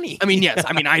about money. I mean, yes.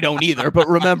 I mean, I don't either. But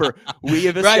remember, we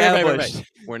have established right.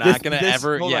 We're not going to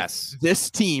ever. Yes.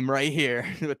 This team right here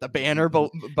with the banner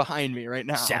behind me right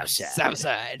now,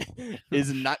 Southside,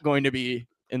 is not going to be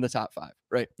in the top 5.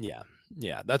 Right.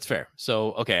 Yeah, that's fair.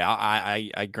 So, okay,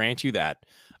 I grant you that.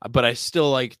 But I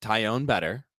still like Taillon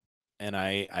better. And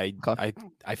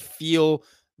I feel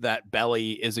that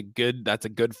Belly is that's a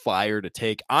good flyer to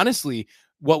take. Honestly,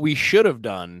 what we should have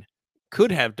done,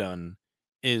 could have done,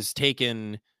 is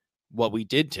taken what we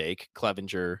did take,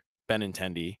 Clevinger,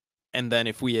 Benintendi, and then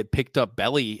if we had picked up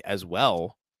Belly as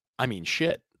well, I mean,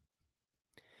 shit.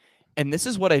 And this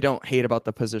is what I don't hate about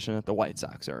the position that the White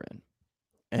Sox are in.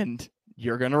 And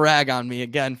you're going to rag on me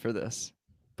again for this,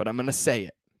 but I'm going to say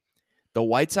it. The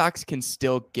White Sox can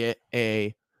still get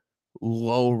a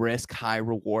low risk, high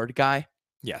reward guy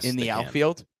in the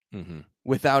outfield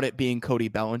without it being Cody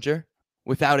Bellinger,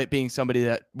 without it being somebody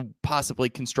that possibly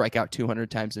can strike out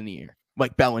 200 times in the year,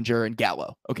 like Bellinger and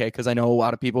Gallo. Okay. Because I know a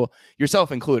lot of people,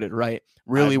 yourself included, right,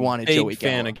 really wanted Joey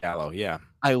Gallo. Fan of Gallo, yeah.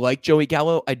 I like Joey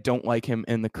Gallo. I don't like him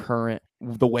in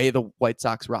the way the White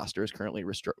Sox roster is currently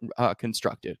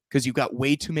constructed, because you've got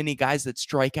way too many guys that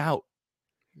strike out.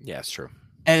 Yeah, it's true.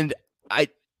 And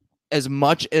as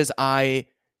much as I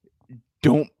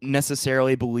don't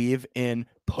necessarily believe in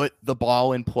put the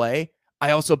ball in play,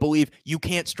 I also believe you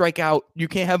can't strike out. You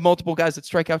can't have multiple guys that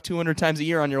strike out 200 times a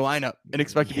year on your lineup and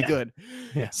expect to be good.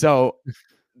 Yeah. So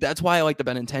that's why I like the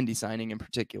Benintendi signing in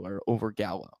particular over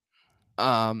Gallo.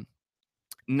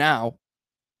 Now,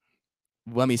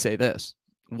 let me say this.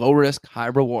 Low risk, high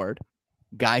reward.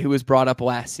 Guy who was brought up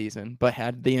last season but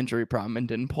had the injury problem and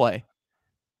didn't play.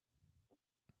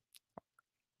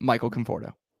 Michael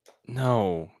Conforto.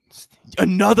 No.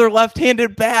 Another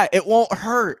left-handed bat. It won't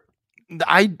hurt.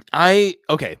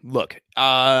 Okay, look.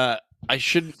 I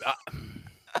shouldn't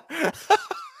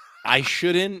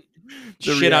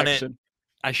shit on it.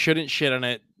 I shouldn't shit on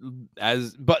it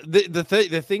but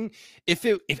the thing,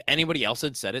 if anybody else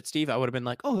had said it, Steve, I would have been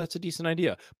like, "Oh, that's a decent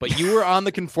idea." But you were on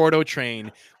the Conforto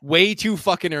train way too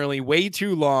fucking early, way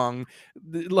too long.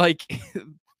 Like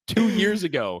 2 years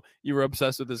ago, you were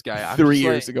obsessed with this guy. 3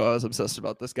 years ago, I was obsessed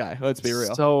about this guy. Let's be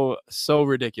real. So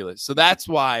ridiculous. So that's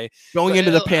why going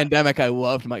into the pandemic, I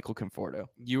loved Michael Conforto.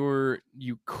 You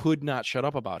could not shut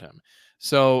up about him.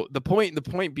 So the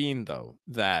point being, though,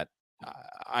 that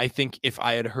I think if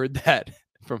I had heard that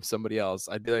from somebody else,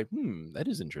 I'd be like, that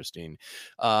is interesting.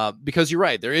 Because you're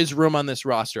right, there is room on this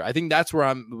roster. I think that's where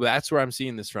I'm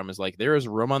seeing this from, is like, there is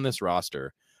room on this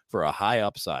roster for a high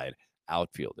upside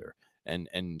outfielder.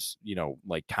 And you know,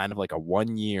 like kind of like a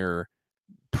 1 year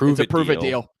prove it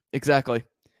deal. Exactly.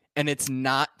 And it's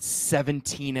not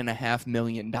 $17.5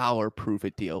 million prove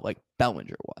it deal like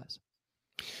Bellinger was.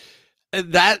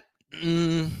 That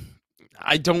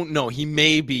I don't know. He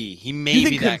may be. You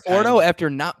think that Conforto, after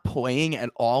not playing at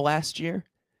all last year,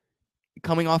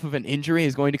 coming off of an injury,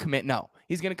 is going to command? No,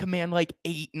 he's going to command like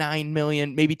 8-9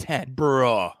 million, maybe 10.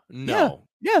 Bro, no.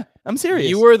 Yeah, I'm serious.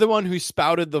 You were the one who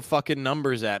spouted the fucking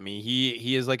numbers at me.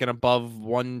 He is like an above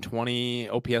 120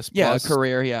 OPS plus. Yeah,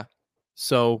 career, yeah.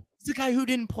 So it's the guy who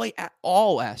didn't play at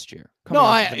all last year. No,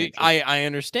 I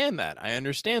understand that. I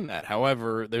understand that.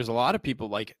 However, there's a lot of people,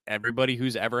 like everybody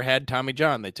who's ever had Tommy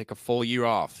John, they take a full year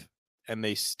off and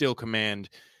they still command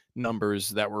numbers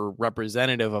that were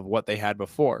representative of what they had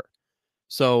before.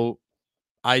 So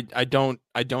I don't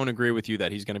agree with you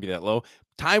that he's going to be that low.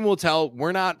 Time will tell.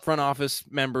 We're not front office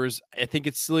members. I think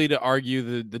it's silly to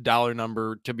argue the dollar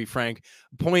number, to be frank.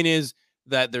 Point is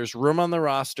that there's room on the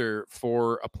roster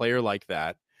for a player like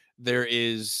that. There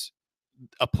is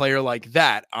a player like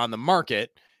that on the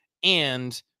market,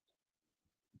 and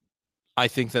I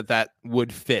think that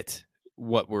would fit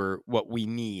what we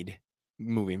need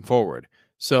moving forward.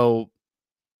 So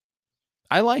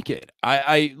I like it.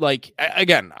 I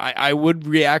would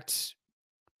react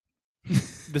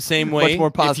the same way. Much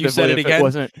more positive. If you said it again. It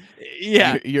wasn't.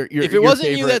 Yeah. If it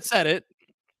wasn't you that said it.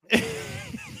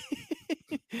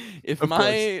 If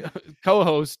my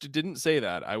co-host didn't say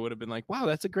that, I would have been like, wow,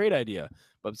 that's a great idea.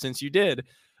 But since you did,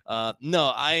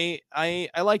 no, I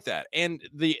like that. And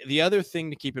the other thing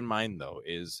to keep in mind, though,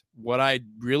 is what I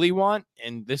really want,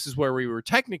 and this is where we were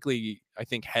technically, I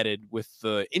think, headed with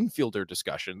the infielder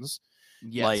discussions.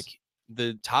 Yes. Like,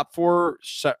 the top 4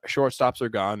 shortstops are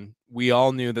gone. We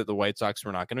all knew that the White Sox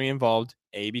were not going to be involved.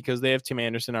 A, because they have Tim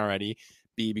Anderson already.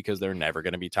 B, because they're never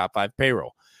going to be top 5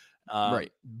 payroll.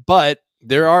 Right. But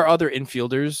there are other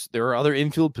infielders. There are other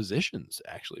infield positions,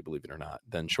 actually, believe it or not,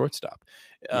 than shortstop.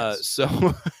 Yes.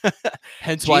 So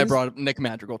hence why I brought up Nick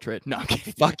Madrigal trade. No,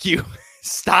 fuck you.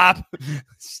 Stop,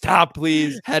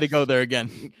 please. Had to go there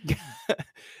again.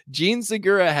 Jean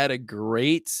Segura had a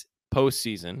great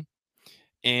postseason,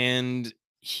 and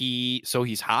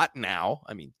he's hot now.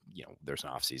 I mean, there's an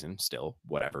off season still,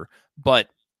 whatever, but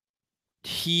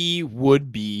he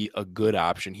would be a good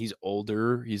option. He's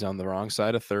older. He's on the wrong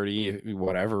side of 30,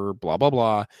 whatever, blah, blah,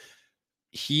 blah.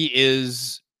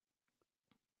 He's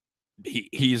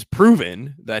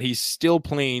proven that he's still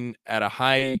playing at a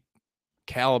high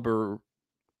caliber.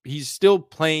 He's still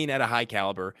playing at a high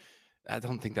caliber. I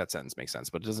don't think that sentence makes sense,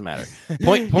 but it doesn't matter.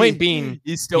 Point being,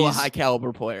 he's still a high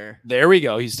caliber player. There we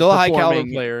go. He's still a high caliber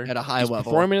player at a high level,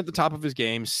 performing at the top of his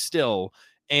game still,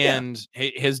 and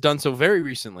has done so very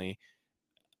recently.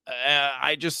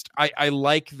 I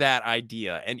like that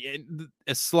idea, and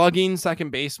a slugging second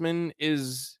baseman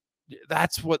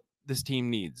that's what this team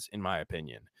needs, in my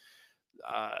opinion.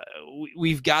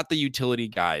 We've got the utility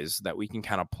guys that we can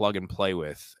kind of plug and play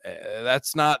with.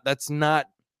 That's not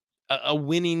a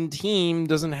winning team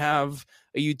doesn't have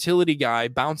a utility guy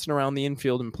bouncing around the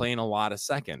infield and playing a lot of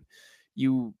second.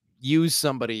 You use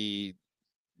somebody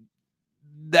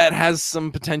that has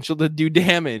some potential to do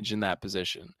damage in that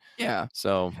position. Yeah.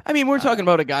 So, I mean, we're talking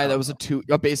about a guy that was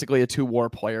basically a 2-WAR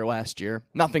player last year.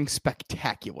 Nothing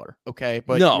spectacular. Okay.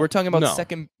 But we're talking about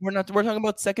second. We're talking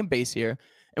about second base here.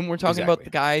 And we're talking about the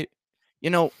guy,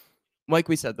 like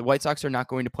we said, the White Sox are not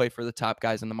going to play for the top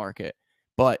guys in the market.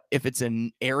 But if it's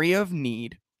an area of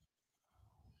need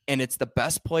and it's the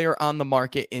best player on the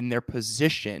market in their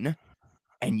position,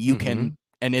 and you can,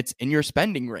 and it's in your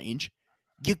spending range,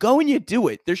 you go and you do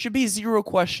it. There should be 0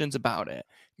 questions about it.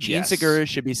 Jean Segura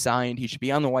should be signed. He should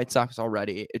be on the White Sox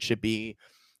already. It should be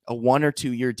a 1 or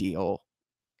 2 year deal,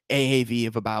 AAV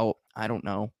of about, I don't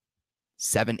know,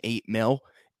 7-8 mil,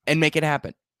 and make it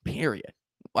happen. Period.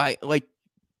 Like,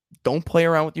 don't play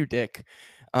around with your dick.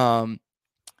 And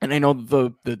I know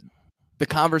the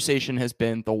conversation has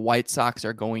been the White Sox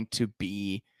are going to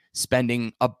be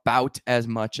spending about as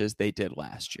much as they did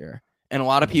last year. And a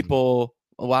lot of people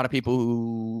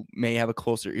who may have a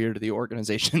closer ear to the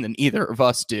organization than either of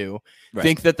us do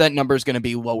think that number is going to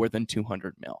be lower than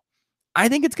 200 mil. I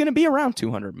think it's going to be around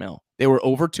 200 mil. They were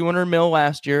over 200 mil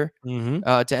last year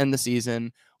to end the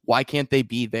season. Why can't they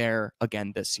be there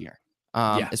again this year?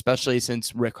 Especially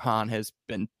since Rick Hahn has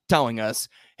been telling us,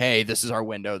 hey, this is our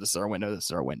window. This is our window. This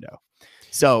is our window.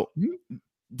 So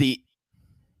the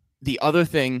other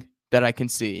thing that I can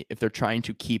see, if they're trying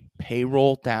to keep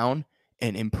payroll down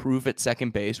and improve at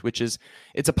second base,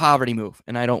 it's a poverty move.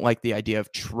 And I don't like the idea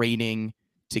of trading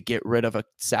to get rid of a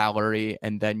salary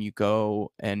and then you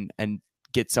go and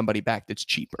get somebody back that's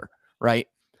cheaper, right?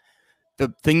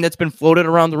 The thing that's been floated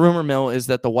around the rumor mill is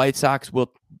that the White Sox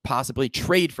will possibly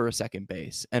trade for a second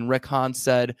base. And Rick Hahn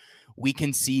said, we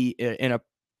can see in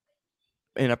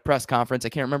a press conference, I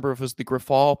can't remember if it was the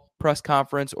Grifol press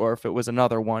conference or if it was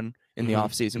another one in the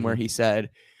offseason where he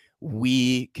said,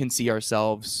 we can see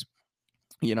ourselves,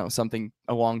 something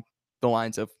along the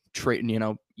lines of trade,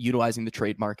 utilizing the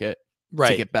trade market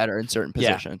to get better in certain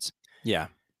positions. Yeah.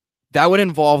 That would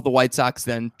involve the White Sox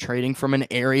then trading from an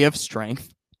area of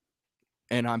strength.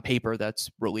 And on paper, that's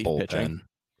relief pitching.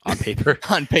 On paper.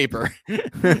 On paper.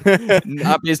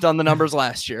 Not based on the numbers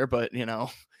last year, but,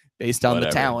 based on the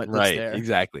talent that's there.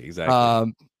 Exactly.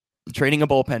 Trading a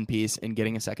bullpen piece and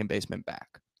getting a second baseman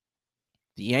back.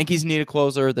 The Yankees need a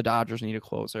closer. The Dodgers need a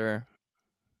closer.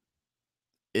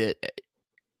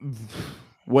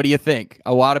 What do you think?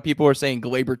 A lot of people are saying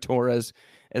Gleyber Torres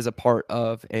is a part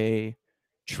of a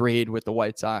trade with the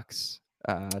White Sox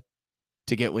to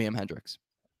get Liam Hendricks.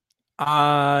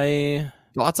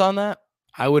 Thoughts on that?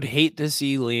 I would hate to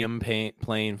see Liam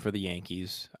playing for the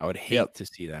Yankees. I would hate to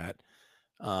see that.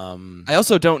 I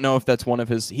also don't know if that's one of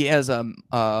his. He has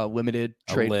a limited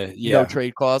trade, no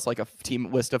trade clause, like a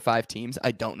team list of 5 teams.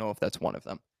 I don't know if that's one of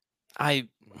them. I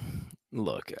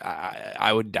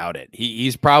would doubt it.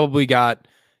 He's probably got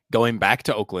going back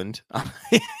to Oakland.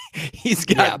 He's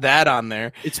got that on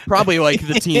there. It's probably like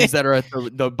the teams that are at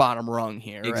the bottom rung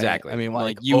here. Exactly. Right? I mean,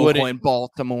 like you wouldn't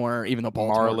Baltimore, even though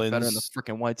Baltimore is better than the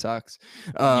freaking White Sox.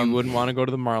 You wouldn't want to go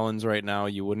to the Marlins right now.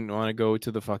 You wouldn't want to go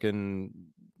to the fucking,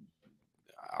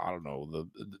 I don't know.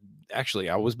 Actually,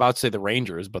 I was about to say the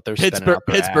Rangers, but they're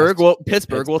Pittsburgh. Well,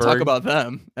 Pittsburgh. We'll talk about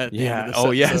them.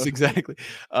 Yes, exactly.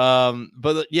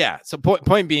 But yeah. So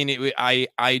point being,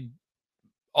 I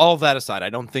all of that aside, I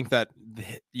don't think that the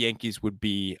Yankees would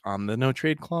be on the no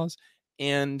trade clause.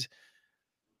 And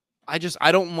I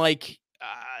don't like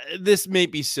this may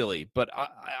be silly, but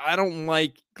I don't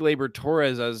like Gleyber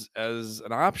Torres as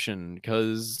an option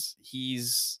because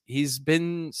he's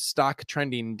been stock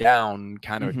trending down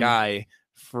kind of a guy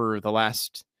for the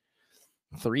last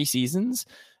 3 seasons.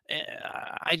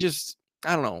 I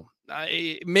don't know.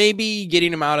 Maybe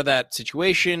getting him out of that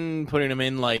situation, putting him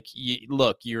in like,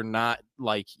 look, you're not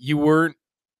like you weren't.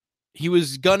 He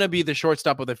was gonna be the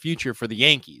shortstop of the future for the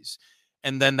Yankees,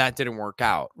 and then that didn't work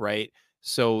out, right?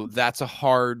 So that's a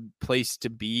hard place to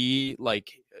be,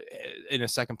 like in a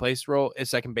second base role.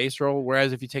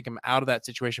 Whereas if you take him out of that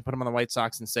situation, put him on the White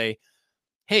Sox, and say,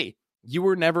 hey, you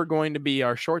were never going to be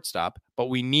our shortstop, but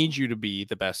we need you to be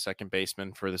the best second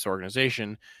baseman for this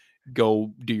organization.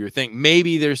 Go do your thing.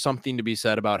 Maybe there's something to be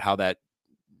said about how that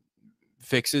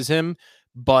fixes him,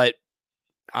 but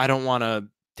I don't want to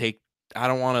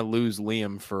lose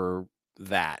Liam for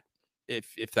that,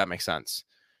 if that makes sense.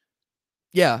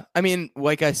 Yeah, I mean,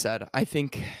 like I said, I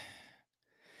think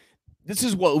this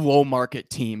is what low market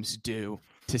teams do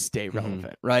to stay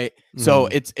relevant, right? So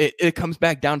it comes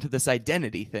back down to this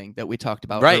identity thing that we talked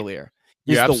about earlier.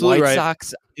 You're absolutely right.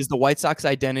 Is the White Sox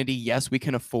identity, yes, we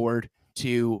can afford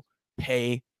to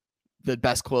pay the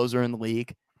best closer in the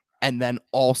league and then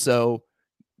also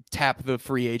tap the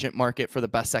free agent market for the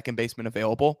best second baseman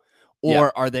available?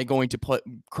 Or are they going to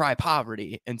cry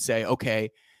poverty and say,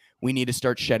 okay, we need to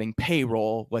start shedding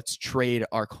payroll. Let's trade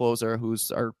our closer,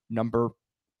 who's our number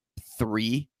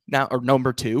 3 now, or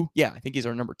number 2. Yeah, I think he's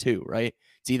our number 2, right?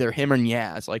 It's either him or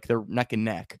Yaz, like they're neck and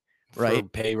neck, right? For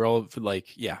payroll, for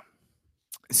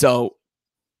So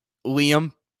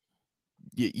Liam,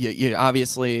 you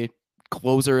obviously,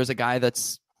 closer is a guy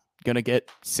that's going to get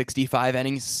 65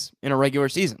 innings in a regular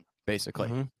season,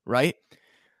 basically, right?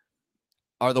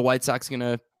 Are the White Sox going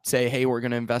to say, hey, we're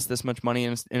going to invest this much money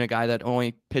in a guy that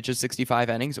only pitches 65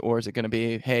 innings? Or is it going to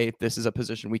be, hey, this is a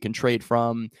position we can trade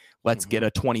from. Let's get a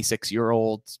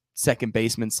 26-year-old second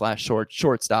baseman /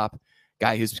 shortstop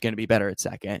guy who's going to be better at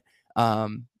second.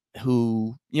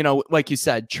 Who, like you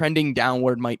said, trending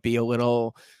downward might be a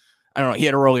little, I don't know. He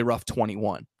had a really rough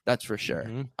 21. That's for sure.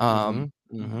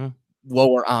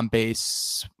 Lower on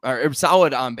base, or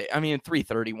solid on base. I mean,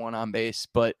 331 on base,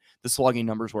 but the slugging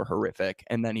numbers were horrific.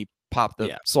 And then he popped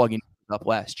the slugging up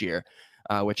last year,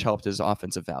 which helped his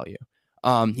offensive value.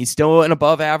 He's still an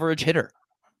above average hitter,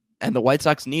 and the White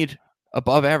Sox need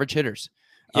above average hitters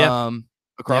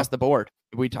across the board.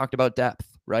 We talked about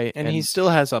depth, right? And he still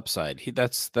has upside.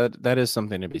 That is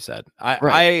something to be said.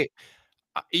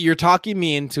 You're talking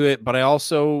me into it, but I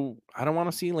don't want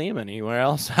to see Liam anywhere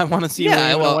else. I want to see.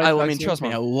 Yeah, I mean, trust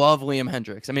me, I love Liam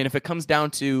Hendriks. I mean, if it comes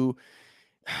down to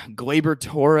Gleyber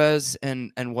Torres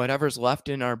and whatever's left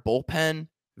in our bullpen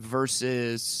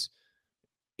versus,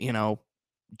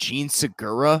 Gene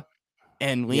Segura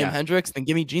and Liam Hendriks, then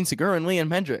give me Gene Segura and Liam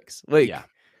Hendriks.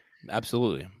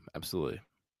 Absolutely.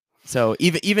 So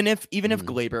even if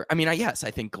Gleyber, I mean, I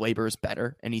think Gleyber is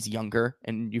better and he's younger,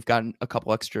 and you've gotten a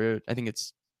couple extra. I think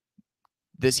it's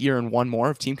this year and one more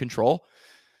of team control.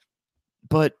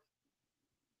 But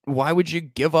why would you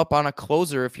give up on a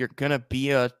closer if you're gonna be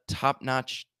a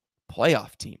top-notch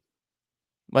playoff team?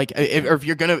 Like, if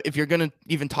you're gonna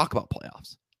even talk about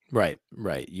playoffs. Right.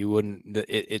 You wouldn't.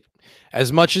 It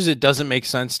as much as it doesn't make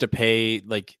sense to pay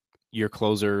like your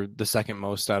closer the second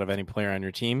most out of any player on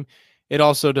your team, it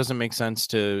also doesn't make sense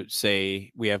to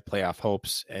say we have playoff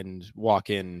hopes and walk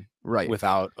in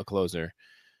without a closer.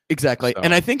 Exactly. So.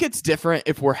 And I think it's different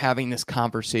if we're having this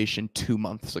conversation 2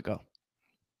 months ago.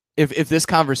 If this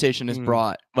conversation is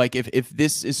brought, like if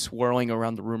this is swirling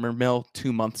around the rumor mill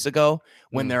 2 months ago,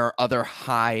 when there are other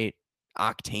high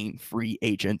octane free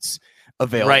agents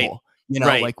available,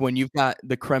 like when you've got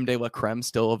the creme de la creme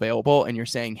still available and you're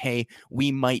saying, hey,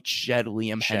 we might shed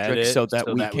Liam Hendriks so that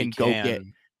we can go get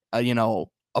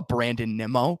a Brandon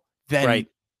Nimmo, then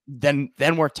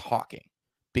we're talking,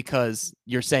 because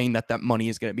you're saying that money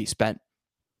is going to be spent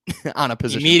on a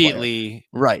position immediately,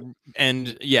 player. Right?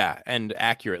 And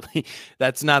accurately.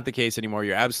 That's not the case anymore.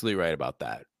 You're absolutely right about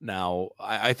that. Now,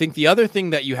 I think the other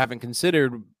thing that you haven't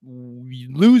considered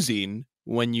losing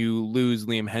when you lose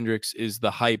Liam Hendriks is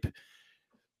the hype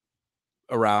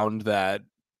around that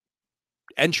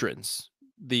entrance.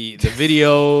 The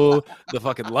video, the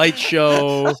fucking light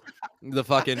show, the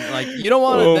fucking, like, you don't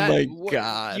want to. My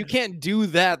God. You can't do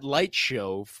that light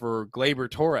show for Gleyber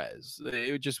Torres.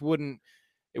 It just wouldn't.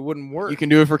 It wouldn't work. You can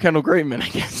do it for Kendall Graveman, I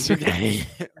guess.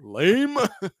 Lame.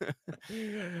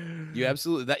 You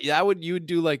absolutely you would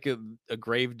do like a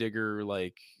Gravedigger,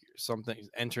 like something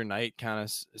Enter Night kind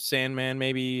of Sandman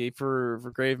maybe for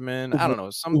Graveman. I don't know,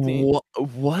 something.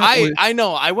 What I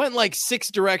know I went like 6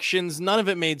 directions, none of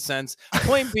it made sense.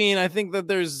 Point being, I think that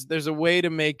there's a way to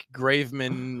make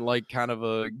Graveman like kind of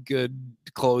a good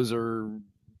closer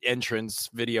entrance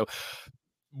video.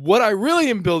 What I really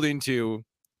am building to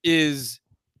is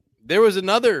there was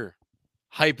another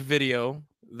hype video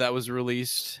that was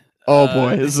released. Oh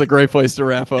boy, this is a great place to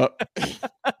wrap up.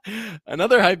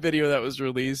 Another hype video that was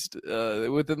released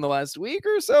within the last week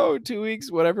or so, 2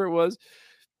 weeks, whatever it was.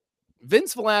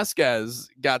 Vince Velasquez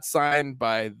got signed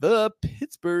by the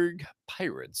Pittsburgh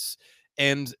Pirates,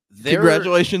 and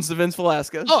congratulations to Vince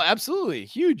Velasquez. Oh, absolutely,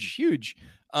 huge.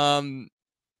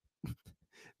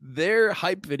 Their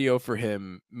hype video for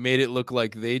him made it look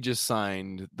like they just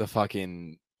signed the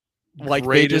fucking like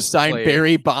they just signed player.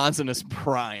 Barry Bonds in his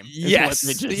prime. Yes,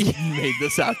 what they just made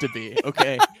this out to be.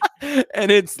 Okay,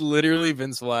 and it's literally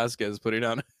Vince Velasquez putting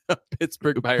on a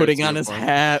Pittsburgh Pirates putting on uniform. his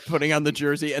hat, putting on the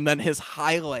jersey, and then his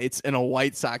highlights in a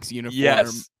White Sox uniform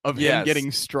of him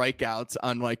getting strikeouts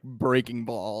on like breaking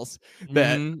balls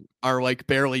that are like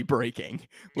barely breaking.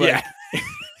 Like,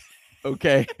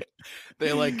 okay,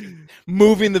 they like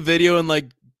moving the video and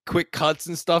like quick cuts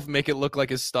and stuff make it look like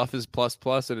his stuff is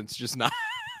plus, and it's just not.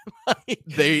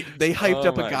 They hyped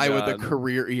up a guy with a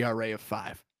career ERA of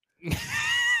 5.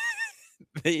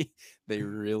 They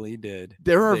really did.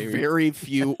 There are very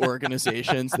few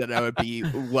organizations that I would be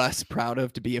less proud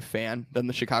of to be a fan than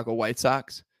the Chicago White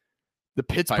Sox. The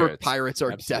Pittsburgh Pirates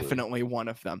are definitely one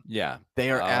of them. Yeah, they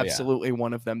are absolutely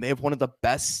one of them. They have one of the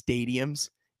best stadiums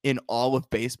in all of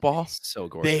baseball. So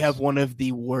gorgeous. They have one of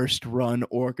the worst run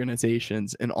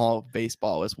organizations in all of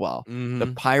baseball as well. Mm-hmm. The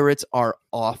Pirates are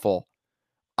awful.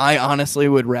 I honestly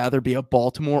would rather be a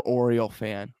Baltimore Oriole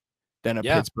fan than a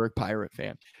Pittsburgh Pirate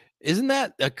fan. Isn't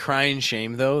that a crying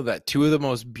shame, though, that 2 of the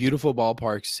most beautiful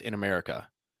ballparks in America,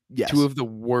 2 of the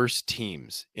worst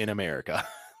teams in America,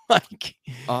 like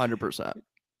 100%.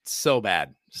 So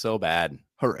bad.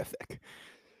 Horrific.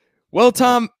 Well,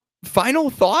 Tom, final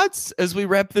thoughts as we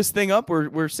wrap this thing up.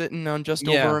 We're sitting on just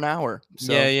over an hour.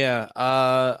 So.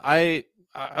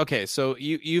 Okay, so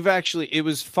you've actually, it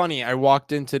was funny. I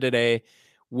walked into today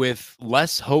with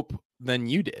less hope than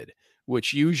you did,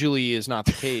 which usually is not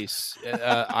the case.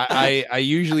 I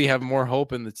usually have more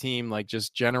hope in the team, like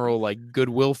just general like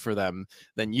goodwill for them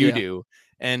than you do.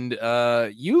 And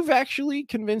you've actually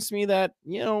convinced me that,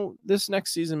 this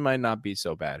next season might not be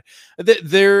so bad.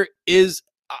 There is,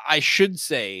 I should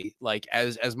say, like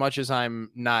as much as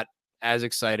I'm not as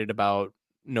excited about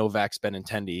Novak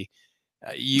Benintendi,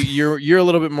 you're a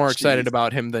little bit more excited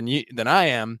about him than I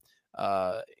am.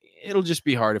 It'll just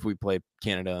be hard if we play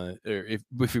Canada or if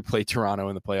we play Toronto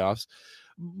in the playoffs.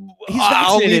 He's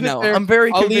vaccinated now. I'm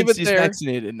very convinced he's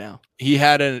vaccinated now. He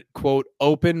had a quote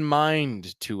open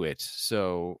mind to it.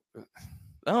 So,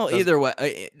 either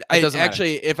way, I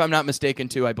actually, if I'm not mistaken,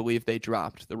 too, I believe they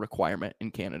dropped the requirement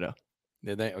in Canada.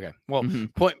 Did they? Okay. Well,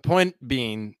 point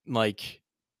being, like,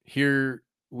 here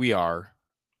we are,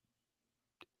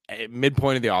 at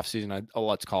midpoint of the offseason,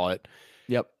 let's call it.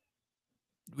 Yep.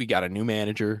 We got a new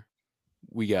manager.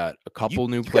 We got a couple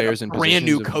new players and brand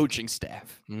new coaching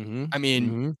staff. I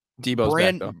mean, Debo's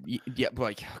back, though. Yeah,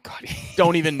 like, oh God,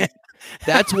 don't even.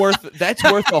 That's worth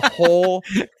a whole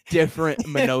different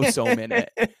Minoso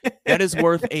minute. That is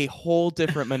worth a whole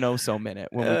different Minoso minute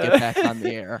when we get back on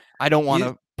the air. I don't want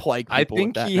to plague people. I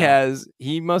think with that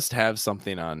he must have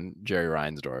something on Jerry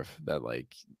Reinsdorf that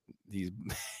like he's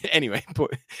anyway.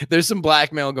 There's some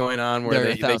blackmail going on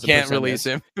where they can't release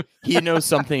him. He knows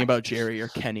something about Jerry or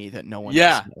Kenny that no one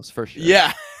else knows for sure.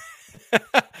 Yeah.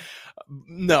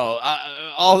 No,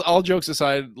 all jokes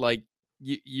aside, like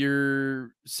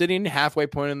you're sitting halfway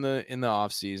point in the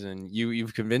off season.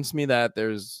 You've convinced me that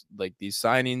there's like these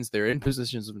signings. They're in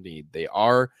positions of need. They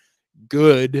are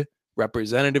good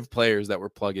representative players that we're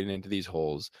plugging into these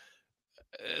holes.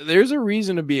 There's a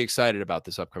reason to be excited about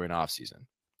this upcoming off season,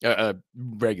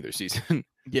 regular season.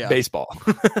 Yeah, baseball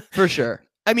for sure.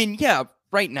 I mean, yeah.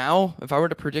 Right now, if I were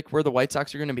to predict where the White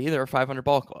Sox are going to be, they're a 500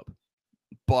 ball club.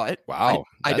 But wow,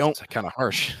 I don't kind of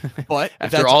harsh. But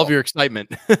after all of your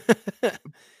excitement.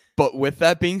 But with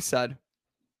that being said,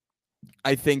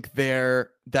 I think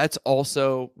that's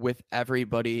also with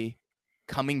everybody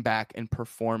coming back and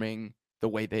performing the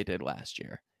way they did last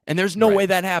year. And there's no way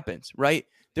that happens, right?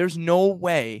 There's no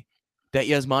way that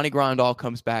Yasmani Grandal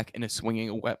comes back and is swinging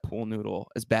a wet pool noodle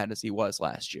as bad as he was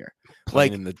last year.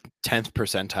 Playing in the 10th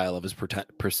percentile of his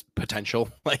potential.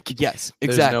 Like, yes,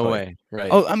 there's exactly. No way. Right.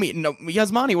 Oh, I mean, no,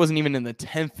 Yasmani wasn't even in the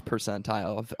 10th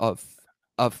percentile of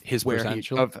of his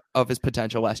potential of his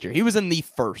potential last year. He was in the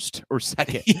first or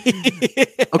second.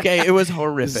 Okay, it was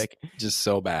horrific. Just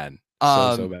so bad.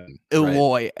 So bad.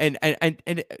 Eloy and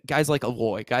guys like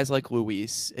Eloy, guys like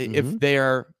Luis, if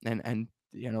they're and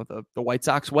you know the White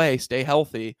Sox way, stay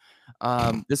healthy.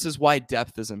 This is why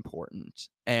depth is important,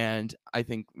 and I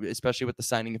think especially with the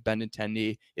signing of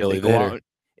Benintendi,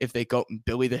 if they go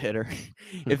Billy the hitter,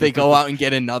 if they go out and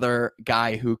get another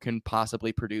guy who can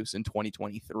possibly produce in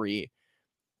 2023,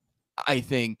 I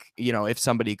think, you know, if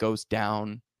somebody goes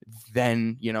down,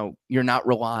 then, you know, you're not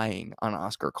relying on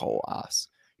Oscar Colas.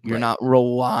 You're not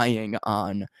relying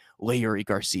on Leury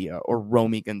Garcia or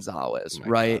Romy Gonzalez,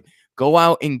 right? Go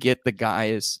out and get the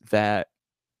guys that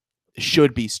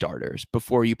should be starters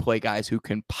before you play guys who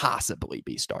can possibly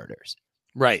be starters.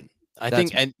 Right. I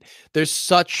think, and there's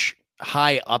such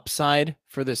high upside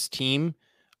for this team,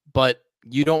 but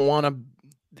you don't want to,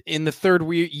 in the third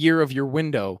year of your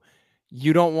window,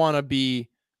 you don't want to be,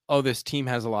 oh, this team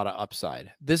has a lot of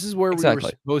upside. This is where we were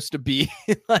supposed to be.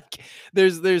 Like,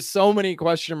 there's so many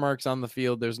question marks on the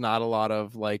field. There's not a lot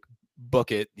of like,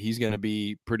 book it, he's going to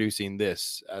be producing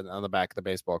this on the back of the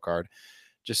baseball card.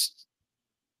 Just,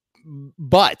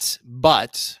 but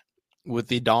with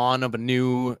the dawn of a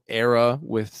new era,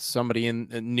 with somebody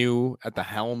new at the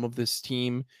helm of this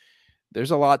team,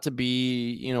 there's a lot to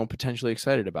be, you know, potentially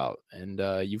excited about. And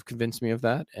you've convinced me of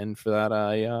that. And for that,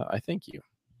 I thank you.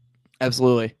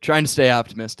 Absolutely. Trying to stay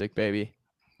optimistic, baby.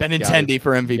 Benintendi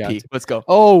for MVP. Let's go.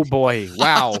 Oh, boy.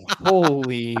 Wow.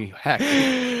 Holy heck.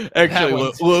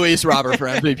 Actually, Luis Robert for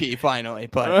MVP finally.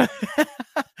 But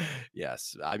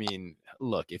yes. I mean,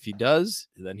 look, if he does,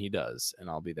 then he does. And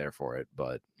I'll be there for it.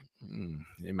 But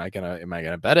am I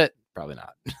gonna bet it? Probably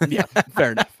not. Yeah,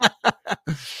 fair enough.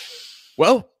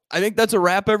 Well, I think that's a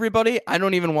wrap, everybody. I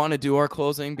don't even want to do our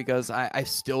closing because I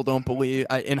still don't believe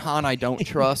in Han. I don't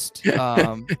trust.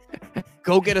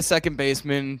 Go get a second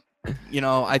baseman. You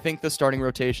know, I think the starting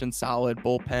rotation solid.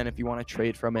 Bullpen, if you want to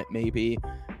trade from it, maybe.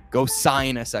 Go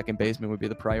sign a second baseman would be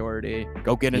the priority.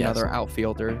 Go get another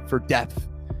outfielder for depth.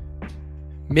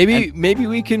 Maybe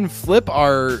we can flip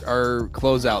our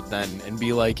closeout then and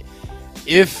be like,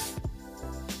 if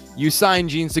you sign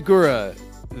Gene Segura,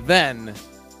 then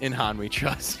in Han we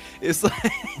trust. It's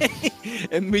like,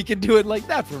 and we can do it like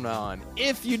that from now on.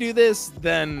 If you do this,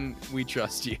 then we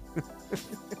trust you.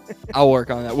 I'll work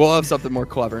on that. We'll have something more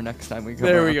clever next time we come.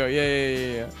 There we go.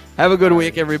 Yeah. Have a good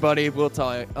week, everybody. We'll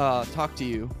talk to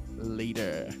you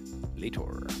later.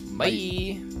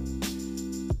 Bye.